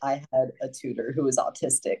up, I had a tutor who was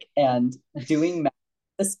autistic, and doing math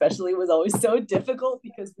especially was always so difficult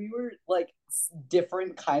because we were like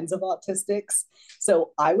different kinds of autistics.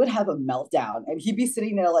 So I would have a meltdown and he'd be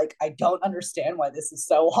sitting there like, I don't understand why this is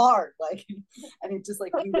so hard. Like, and it just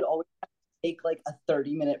like, we would always take like a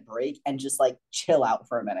 30-minute break and just like chill out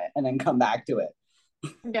for a minute and then come back to it.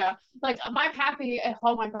 Yeah. Like my pappy,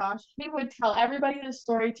 oh my gosh, he would tell everybody this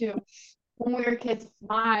story too. When we were kids,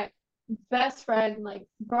 my best friend, like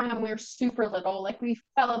growing up, we were super little. Like we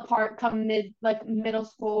fell apart come middle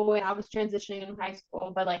school, and I was transitioning in high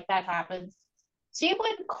school, but like that happens. She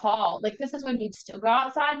would call, like this is when you'd still go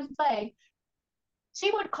outside and play.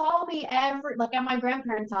 She would call me every, like at my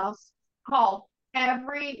grandparents' house, call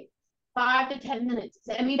every 5 to 10 minutes. Is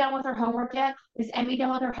Emmy done with her homework yet? Is Emmy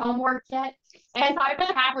done with her homework yet? And my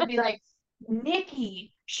dad would be like,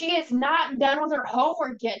 Nikki, she is not done with her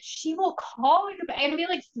homework yet. She will call you. And it'd be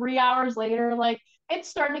like 3 hours later, like it's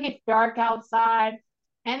starting to get dark outside.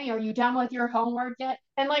 Emmy, are you done with your homework yet?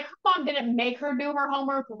 And like her mom didn't make her do her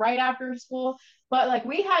homework right after school, but like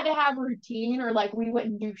we had to have a routine or like we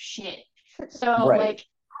wouldn't do shit. So Right. like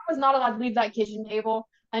I was not allowed to leave that kitchen table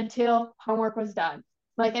until homework was done.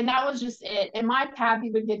 Like, and that was just it. And my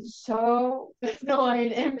pappy would get so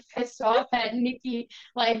annoyed and pissed off at Nikki.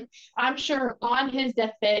 Like, I'm sure on his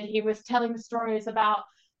deathbed, he was telling stories about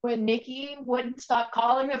when Nikki wouldn't stop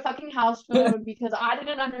calling the fucking house phone because I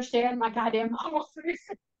didn't understand my goddamn homework.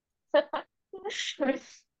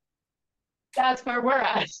 That's where we're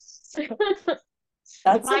at.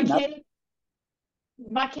 That's my another. kid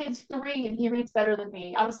my kid's 3 and he reads better than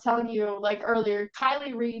me. I was telling you like earlier,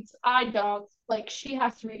 Kylie reads, I don't. Like she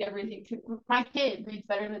has to read everything too. My kid reads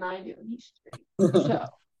better than I do, and he's 3. So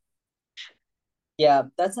Yeah,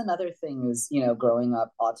 that's another thing is, growing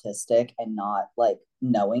up autistic and not like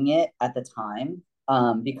knowing it at the time.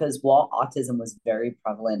 Because while autism was very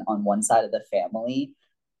prevalent on one side of the family,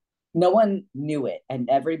 no one knew it. And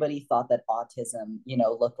everybody thought that autism,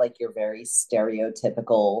 looked like your very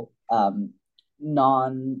stereotypical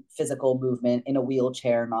non-physical movement in a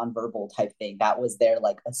wheelchair, non-verbal type thing. That was their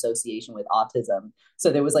like association with autism.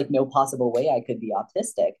 So there was like no possible way I could be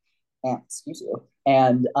autistic. And excuse you.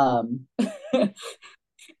 And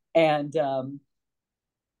and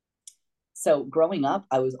so growing up,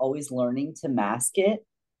 I was always learning to mask it.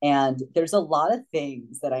 And there's a lot of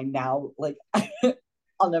things that I now like,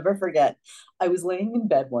 I'll never forget. I was laying in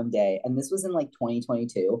bed one day, and this was in like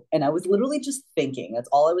 2022. And I was literally just thinking. That's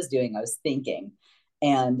all I was doing. I was thinking.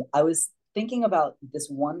 And I was thinking about this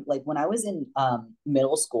one, like when I was in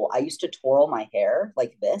middle school, I used to twirl my hair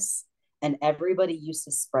like this. And everybody used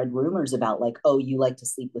to spread rumors about like, oh, you like to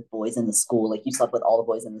sleep with boys in the school. Like you slept with all the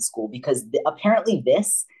boys in the school because apparently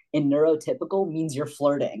this in neurotypical means you're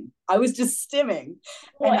flirting. I was just stimming.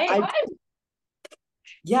 And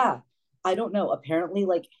yeah, I don't know. Apparently,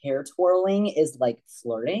 like hair twirling is like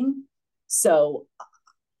flirting. So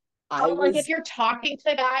like if you're talking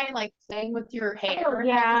to a guy and like playing with your hair,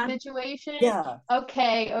 yeah, situation. Yeah.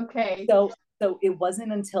 Okay. So it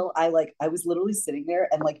wasn't until I was literally sitting there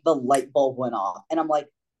and like the light bulb went off, and I'm like,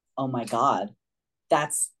 oh my God,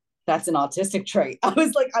 that's an autistic trait. I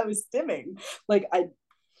was stimming. Like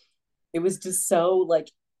it was just so like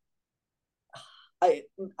I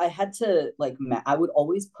had to like I would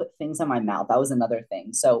always put things in my mouth. That was another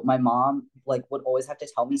thing. So my mom like would always have to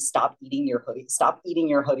tell me stop eating your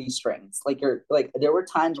hoodie strings. Like you're like there were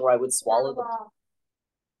times where I would swallow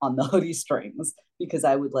on the hoodie strings because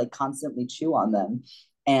I would like constantly chew on them.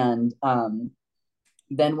 And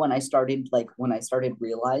then when I started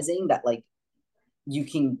realizing that like you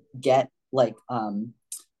can get like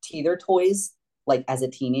teether toys like as a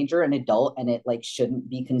teenager and adult and it like shouldn't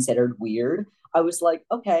be considered weird. I was like,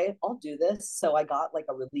 okay, I'll do this. So I got like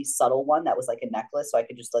a really subtle one that was like a necklace so I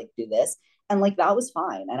could just like do this. And like that was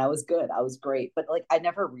fine and I was good. I was great. But like I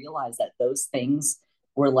never realized that those things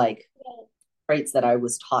were like traits that I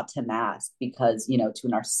was taught to mask because, you know, to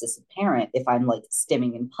a narcissistic parent, if I'm like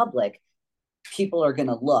stimming in public, people are going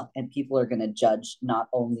to look and people are going to judge not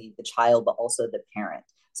only the child but also the parent.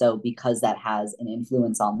 So because that has an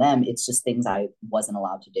influence on them, it's just things I wasn't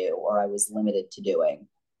allowed to do or I was limited to doing.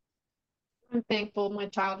 I'm thankful my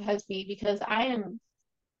child has me because I am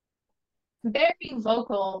very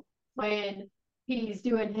vocal when he's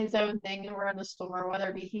doing his own thing and we're in the store, whether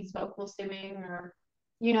it be he's vocal stimming or,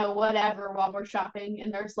 you know, whatever while we're shopping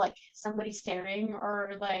and there's like somebody staring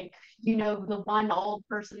or like, you know, the one old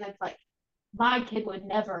person that's like, my kid would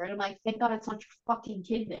never. And I'm like, thank God it's not your fucking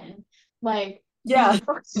kid then. Like, Yeah.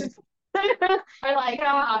 I like,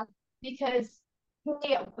 because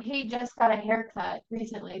he just got a haircut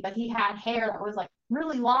recently, but he had hair that was like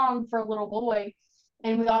really long for a little boy.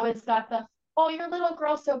 And we always got the, oh, your little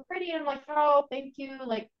girl's so pretty. And I'm like, oh, thank you.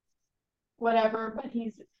 Like, whatever. But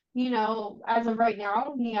he's, you know, as of right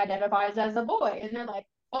now, he identifies as a boy. And they're like,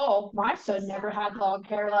 oh, my son never had long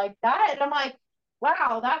hair like that. And I'm like,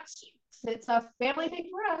 wow, it's a family thing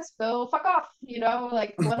for us. So fuck off, you know,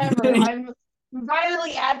 like whatever. I'm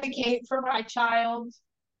violently advocate for my child.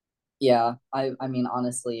 Yeah, I mean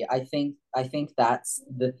honestly, I think that's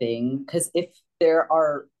the thing because if there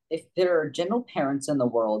are gentle parents in the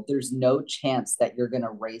world, there's no chance that you're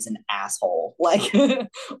gonna raise an asshole like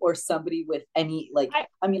or somebody with any like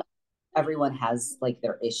I mean everyone has like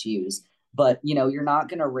their issues, but you know, you're not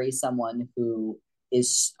gonna raise someone who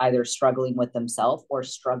is either struggling with themselves or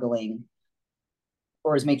struggling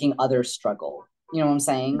or is making others struggle. You know what I'm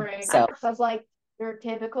saying? Right. So I was like your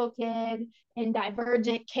typical kid and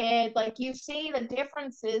divergent kid. Like you see the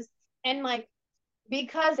differences and like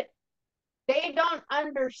because they don't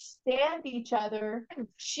understand each other,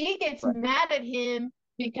 she gets right. mad at him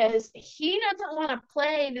because he doesn't want to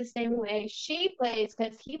play the same way she plays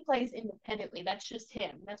because he plays independently. That's just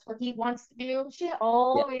him. That's what he wants to do. She Yeah.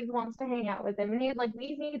 always wants to hang out with him. And he's like,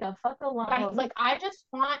 leave me the fuck alone. Like, I just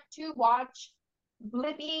want to watch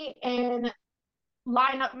Blippi and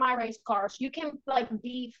line up my race cars. You can like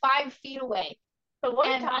be 5 feet away. But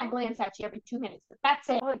one and time, I'll glance at you every 2 minutes. But that's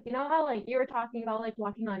it. Like, you know how like you were talking about like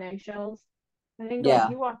walking on eggshells? I think like Yeah.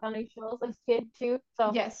 you walked on eggshells as a kid too.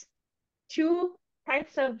 So yes, two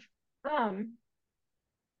types of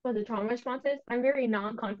for the trauma responses. I'm very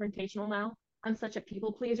non-confrontational now. I'm such a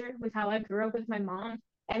people pleaser with how I grew up with my mom.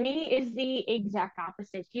 Emmy is the exact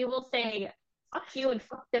opposite. She will say, fuck you and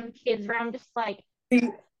fuck them kids, where I'm just like,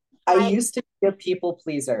 I used to be a people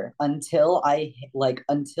pleaser until I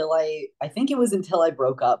think it was until I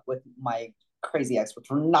broke up with my crazy ex, which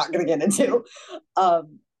we're not gonna get into.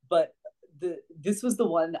 But this was the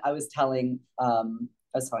one I was telling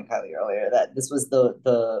Kylie earlier that this was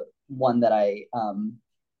the one that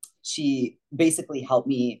she basically helped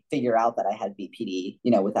me figure out that I had BPD,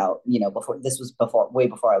 you know, without, you know, way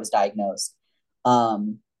before I was diagnosed.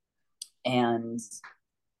 And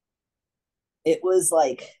it was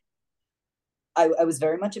like I was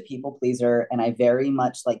very much a people pleaser and I very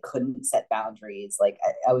much like couldn't set boundaries. Like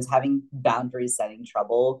I was having boundaries setting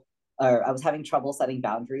trouble or I was having trouble setting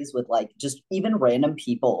boundaries with like just even random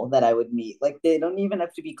people that I would meet. Like they don't even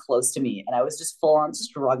have to be close to me. And I was just full on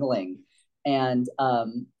struggling. And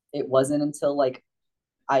it wasn't until like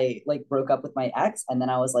I like broke up with my ex and then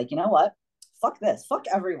I was like, you know what? Fuck this. Fuck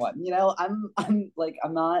everyone. You know, I'm like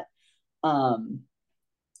I'm not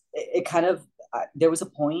it kind of there was a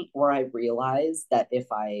point where I realized that if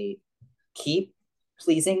I keep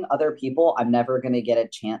pleasing other people, I'm never going to get a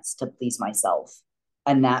chance to please myself.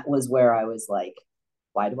 And that was where I was like,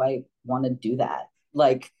 why do I want to do that?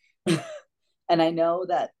 Like, and I know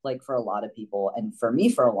that, like, for a lot of people, and for me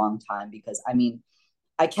for a long time, because I mean,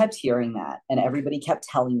 I kept hearing that, and everybody kept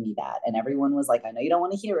telling me that, and everyone was like, I know you don't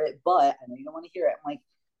want to hear it, but I know you don't want to hear it. I'm like,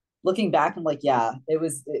 looking back, I'm like, yeah, it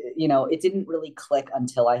was, you know, it didn't really click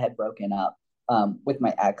until I had broken up with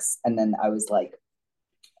my ex. And then I was like,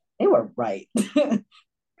 they were right. Just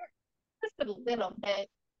a little bit.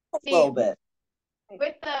 A little bit.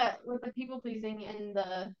 With the people pleasing and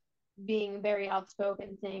the being very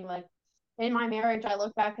outspoken thing, like in my marriage, I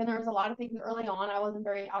look back and there was a lot of things early on I wasn't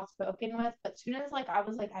very outspoken with, but as soon as like I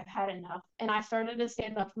was like, I've had enough and I started to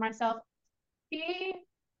stand up for myself, he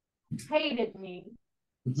hated me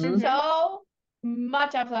Mhm. so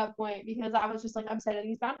much up to that point because I was just like, I'm setting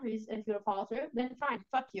these boundaries, and if you don't follow through, then fine,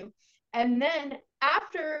 fuck you. And then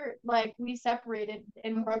after like we separated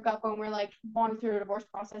and broke up and we're like going through a divorce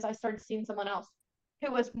process, I started seeing someone else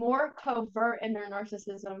who was more covert in their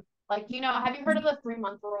narcissism. Like, have you heard of the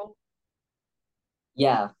 3-month rule?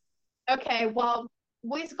 Yeah. Okay, well,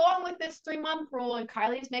 we's going with this 3-month rule, and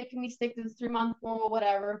Kylie's making me stick to this 3-month rule,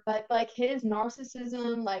 whatever. But like his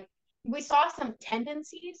narcissism, like we saw some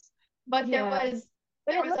tendencies, but there Yeah. was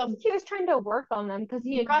But there it was looks a like he was trying to work on them because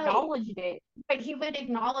he Right. acknowledged it. But he would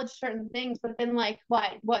acknowledge certain things, but then like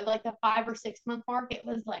what like the 5 or 6 month mark, it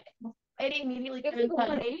was like it immediately It was turned like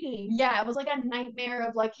to 180. yeah, it was like a nightmare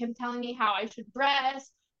of like him telling me how I should dress,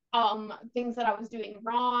 things that I was doing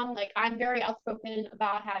wrong. Like I'm very outspoken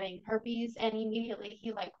about having herpes, and immediately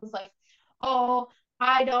he like was like, oh,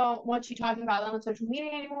 I don't want you talking about that on social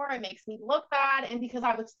media anymore. It makes me look bad. And because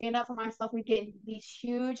I would stand up for myself, we'd get these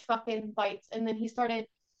huge fucking fights. And then he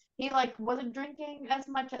like wasn't drinking as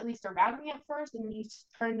much, at least around me at first, and he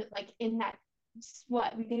turned like in that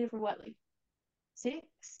what we dated for what like 6,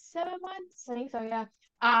 7 months. I think so, yeah.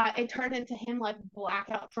 It turned into him like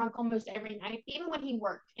blackout drunk almost every night, even when he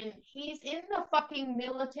worked. And he's in the fucking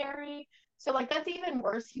military. So like that's even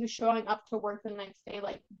worse. He was showing up to work the next day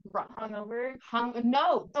like Hungover.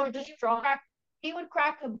 no, or just drunk. He would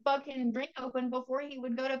crack a fucking drink open before he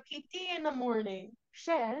would go to PT in the morning.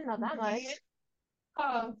 Shit, I didn't know that much.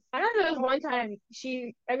 Uh, I know there was one time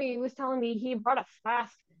he was telling me he brought a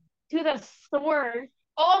flask to the store.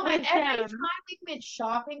 Oh my! With Every him. time we went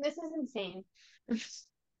shopping, this is insane.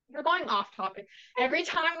 We're going off topic. Every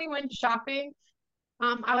time we went shopping,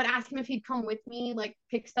 I would ask him if he'd come with me, like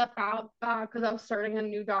pick stuff out, because I was starting a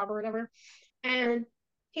new job or whatever. And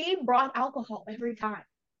he brought alcohol every time.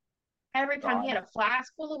 Every time he God. had a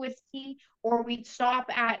flask full of whiskey, or we'd stop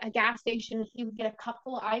at a gas station and he would get a cup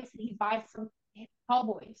full of ice and he'd buy some tall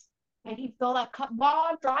boys. And he'd fill that cup while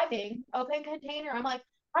I'm driving, open container. I'm like,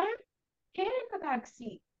 I don't get in the back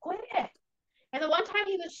seat. Quit it. And the one time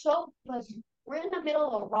he was so like we're in the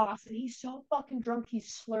middle of Ross and he's so fucking drunk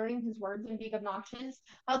he's slurring his words and being obnoxious.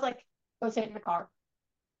 I was like, go sit in the car.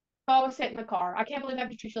 Go sit in the car. I can't believe I have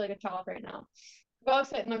to treat you like a child right now. Go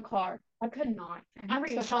sit in the car. I could not. I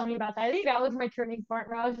remember you telling me about that. I think that was my turning point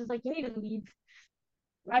where I was just like, you need to leave.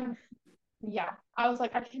 Yeah. I was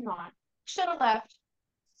like, I cannot. Should have left.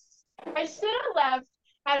 I should have left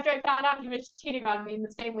after I found out he was cheating on me in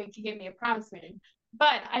the same week he gave me a promise ring.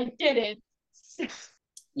 But I didn't.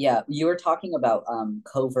 Yeah, you were talking about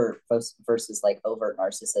covert versus like overt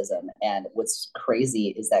narcissism, and what's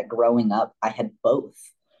crazy is that growing up, I had both.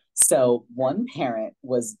 So one parent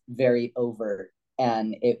was very overt,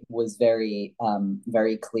 and it was very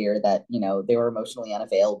clear that they were emotionally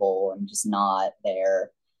unavailable and just not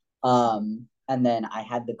there. And then I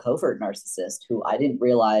had the covert narcissist who I didn't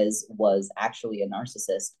realize was actually a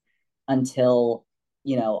narcissist until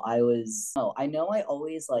I know I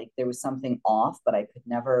always like there was something off, but I could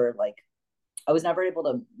never like I was never able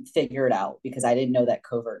to figure it out because I didn't know that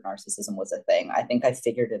covert narcissism was a thing. I think I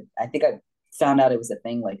found out it was a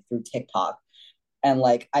thing like through TikTok. And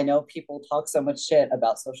like I know people talk so much shit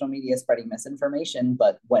about social media spreading misinformation,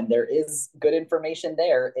 but when there is good information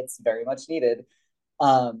there, it's very much needed.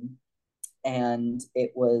 Um and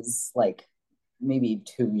it was like maybe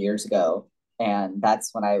 2 years ago. And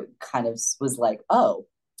that's when I kind of was like, oh,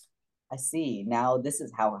 I see. Now this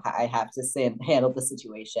is how I have to handle the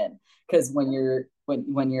situation. Because when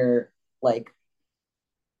you're like,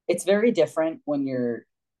 it's very different when you're.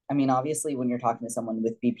 I mean, obviously, when you're talking to someone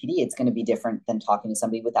with BPD, it's going to be different than talking to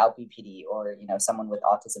somebody without BPD, or someone with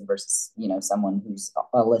autism versus someone who's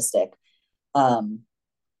autistic. Um,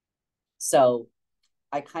 so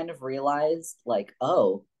I kind of realized like,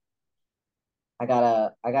 oh, I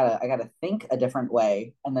gotta think a different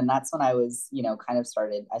way. And then that's when I was,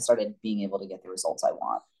 I started being able to get the results I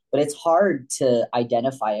want. But it's hard to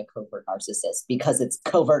identify a covert narcissist because it's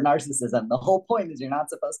covert narcissism. The whole point is you're not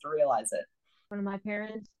supposed to realize it. One of my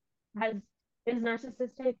parents is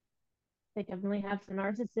narcissistic. They definitely have some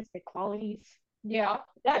narcissistic qualities. Yeah.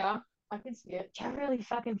 Yeah. I can see it. That really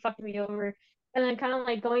fucking fucked me over. And then kind of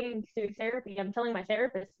like going through therapy, I'm telling my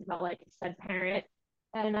therapist about like said parent,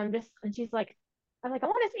 and and she's like, I'm like, I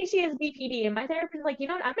want to say she has BPD, and my therapist is like,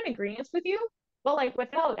 what, I'm in agreement with you, but like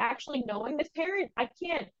without actually knowing this parent, I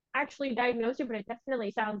can't actually diagnose it, but it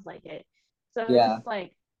definitely sounds like it. So Yeah. just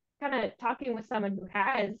like kind of talking with someone who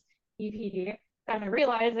has BPD, kind of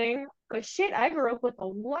realizing, oh shit, I grew up with a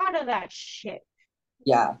lot of that shit.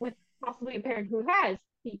 Yeah. With possibly a parent who has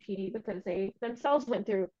BPD because they themselves went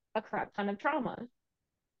through a crap ton of trauma.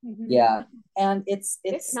 Yeah. And it's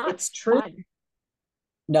not true. fun.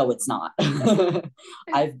 No, it's not.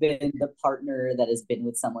 I've been the partner that has been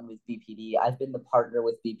with someone with BPD. I've been the partner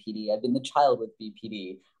with BPD. I've been the child with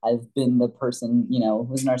BPD. I've been the person,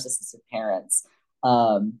 who's narcissistic parents.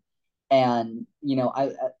 Um, and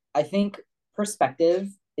I think perspective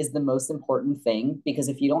is the most important thing, because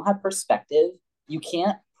if you don't have perspective, you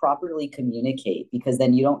can't properly communicate, because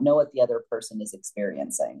then you don't know what the other person is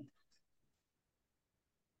experiencing.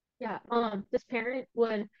 Yeah, this parent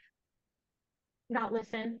would not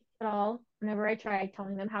listen at all whenever I tried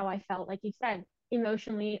telling them how I felt. Like you said,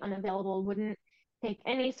 emotionally unavailable, wouldn't take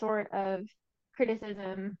any sort of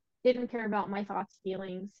criticism, didn't care about my thoughts,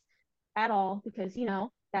 feelings at all, because,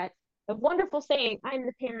 that a wonderful saying, I'm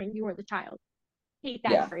the parent, you are the child. Hate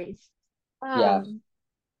that Yeah. phrase. Yeah.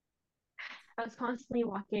 I was constantly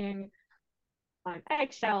walking on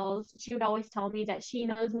eggshells. She would always tell me that she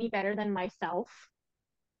knows me better than myself.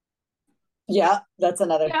 Yeah, that's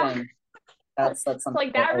another Yeah. thing. That's something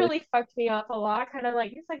Like that really fucked me up a lot. Kind of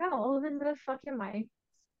like, it's like, oh, then the fuck am I?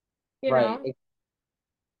 right.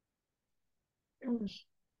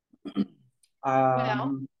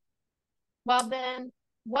 Well, then,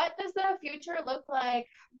 what does the future look like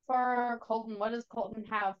for Colton? What does Colton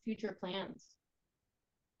have future plans?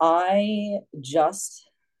 I just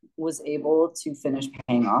was able to finish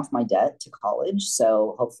paying off my debt to college,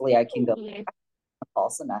 so hopefully I can go fall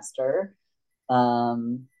semester.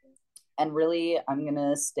 And really, I'm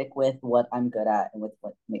gonna stick with what I'm good at and with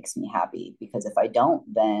what makes me happy, because if I don't,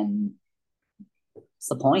 then what's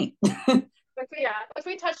the point? Yeah, as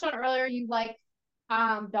we touched on earlier, you like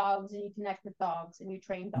dogs and you connect with dogs and you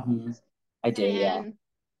train dogs. I do, yeah.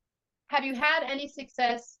 Have you had any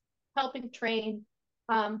success helping train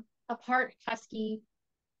a part husky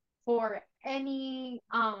for any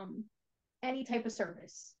type of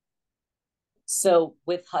service? So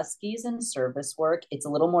with huskies and service work, it's a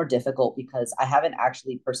little more difficult, because I haven't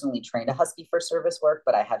actually personally trained a husky for service work,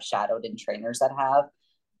 but I have shadowed in trainers that have.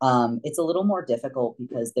 It's a little more difficult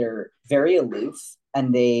because they're very aloof,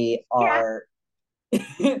 and they are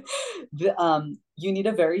you need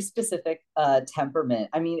a very specific temperament.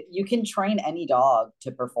 I mean, you can train any dog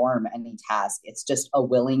to perform any task. It's just a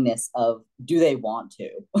willingness of, do they want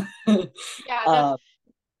to? Yeah,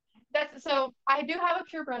 that's so I do have a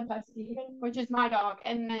purebred husky, which is my dog,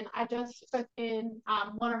 and then I just took in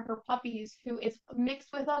one of her puppies who is mixed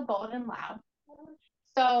with a golden lab.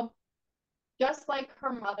 So just like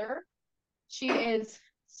her mother, she is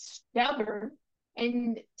stubborn,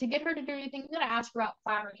 and to get her to do anything, I'm gonna ask her about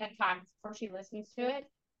 5 or 10 times before she listens to it.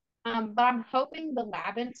 But I'm hoping the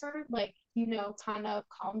lab insert, like, kind of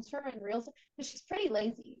calms her and reels her, because she's pretty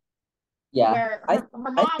lazy. Yeah, where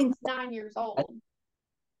her mom's 9 years old.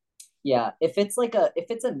 Yeah, if it's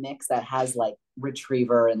a mix that has like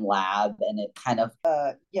retriever and lab, and it kind of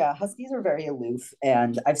yeah, huskies are very aloof,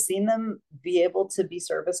 and I've seen them be able to be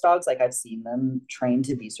service dogs. Like, I've seen them trained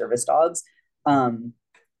to be service dogs.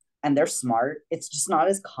 And they're smart. It's just not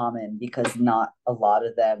as common, because not a lot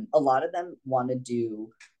of them want to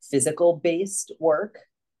do physical based work,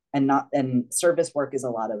 and service work is a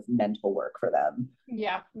lot of mental work for them.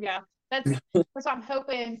 Yeah. That's what I'm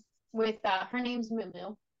hoping with her name's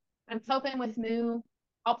Moo. I'm hoping with Moo,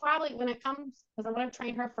 I'll probably, when it comes, because I'm going to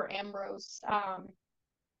train her for Ambrose,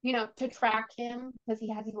 to track him because he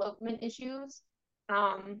has elopement issues,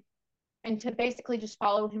 and to basically just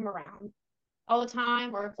follow him around all the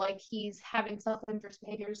time, or if like he's having self-interest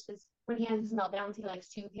behaviors, because when he has his meltdowns, he likes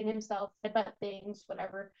to hit himself, headbutt things,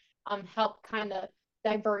 whatever, help kind of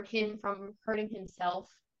divert him from hurting himself.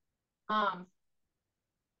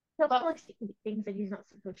 So about like things that he's not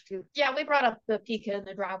supposed to. Yeah, we brought up the Pika and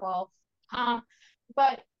the drywall.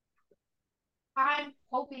 But I'm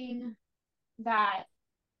hoping that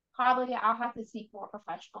probably I'll have to seek more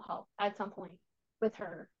professional help at some point with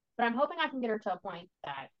her. But I'm hoping I can get her to a point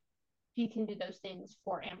that she can do those things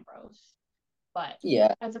for Ambrose. But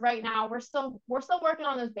yeah, as of right now, we're still working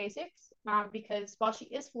on those basics. Because while she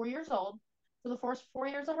is 4 years old, for the first 4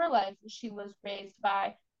 years of her life, she was raised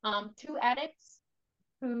by 2 addicts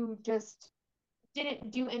who just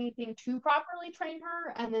didn't do anything to properly train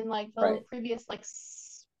her. And then like the previous like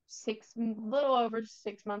little over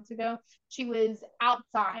 6 months ago, she was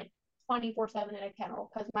outside 24/7 in a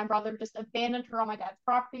kennel because my brother just abandoned her on my dad's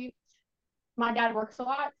property. My dad works a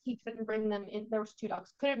lot. He couldn't bring them in. There was 2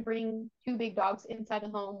 dogs. Couldn't bring 2 big dogs inside the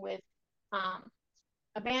home with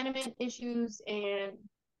abandonment issues and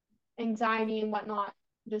anxiety and whatnot.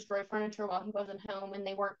 Destroy furniture while he wasn't home, and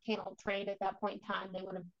they weren't kennel trained at that point in time. They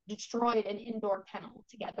would have destroyed an indoor kennel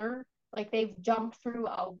together. Like, they've jumped through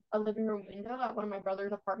a living room window at one of my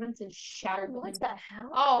brother's apartments and shattered the window. What the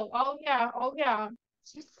hell? Oh yeah.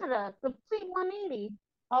 She's did a complete 180.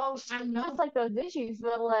 Oh, I know. It's like those issues,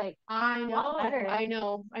 but like I a know, lot better. I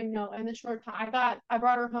know. In the short time, I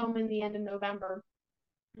brought her home in the end of November.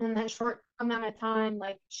 In that short amount of time,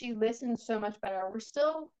 like she listens so much better. We're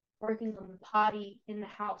still working on the potty in the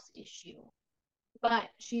house issue, but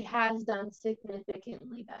she has done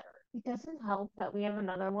significantly better. It doesn't help that we have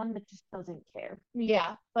another one that just doesn't care.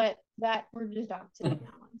 Yeah, but that we're just adopting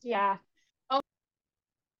that one. Yeah.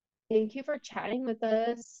 Thank you for chatting with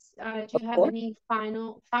us. Do Of you have course. any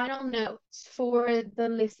final notes for the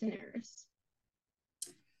listeners?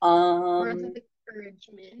 Words of Um,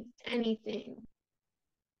 encouragement, anything?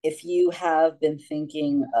 if you have been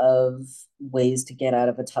thinking of ways to get out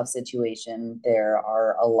of a tough situation, there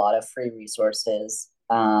are a lot of free resources.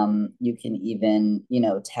 You can even,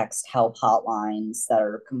 text help hotlines that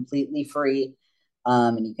are completely free,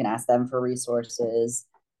 and you can ask them for resources.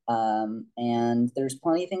 And there's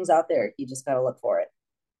plenty of things out there. You just got to look for it.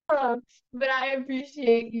 But I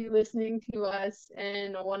appreciate you listening to us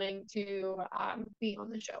and wanting to be on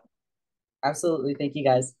the show. Absolutely. Thank you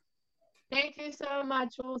guys. Thank you so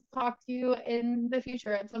much. We'll talk to you in the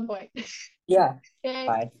future at some point. Yeah. Okay.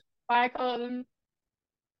 Bye. Bye, Colton.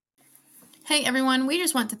 Hey everyone, we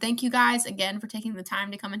just want to thank you guys again for taking the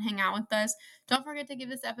time to come and hang out with us. Don't forget to give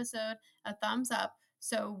this episode a thumbs up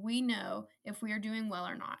so we know if we are doing well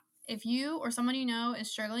or not. If you or someone you know is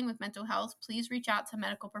struggling with mental health, please reach out to a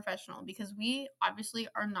medical professional because we obviously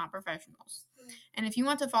are not professionals. And if you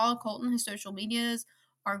want to follow Colton, his social medias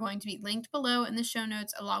are going to be linked below in the show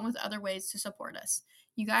notes along with other ways to support us.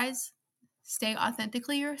 You guys stay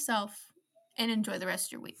authentically yourself and enjoy the rest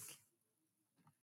of your week.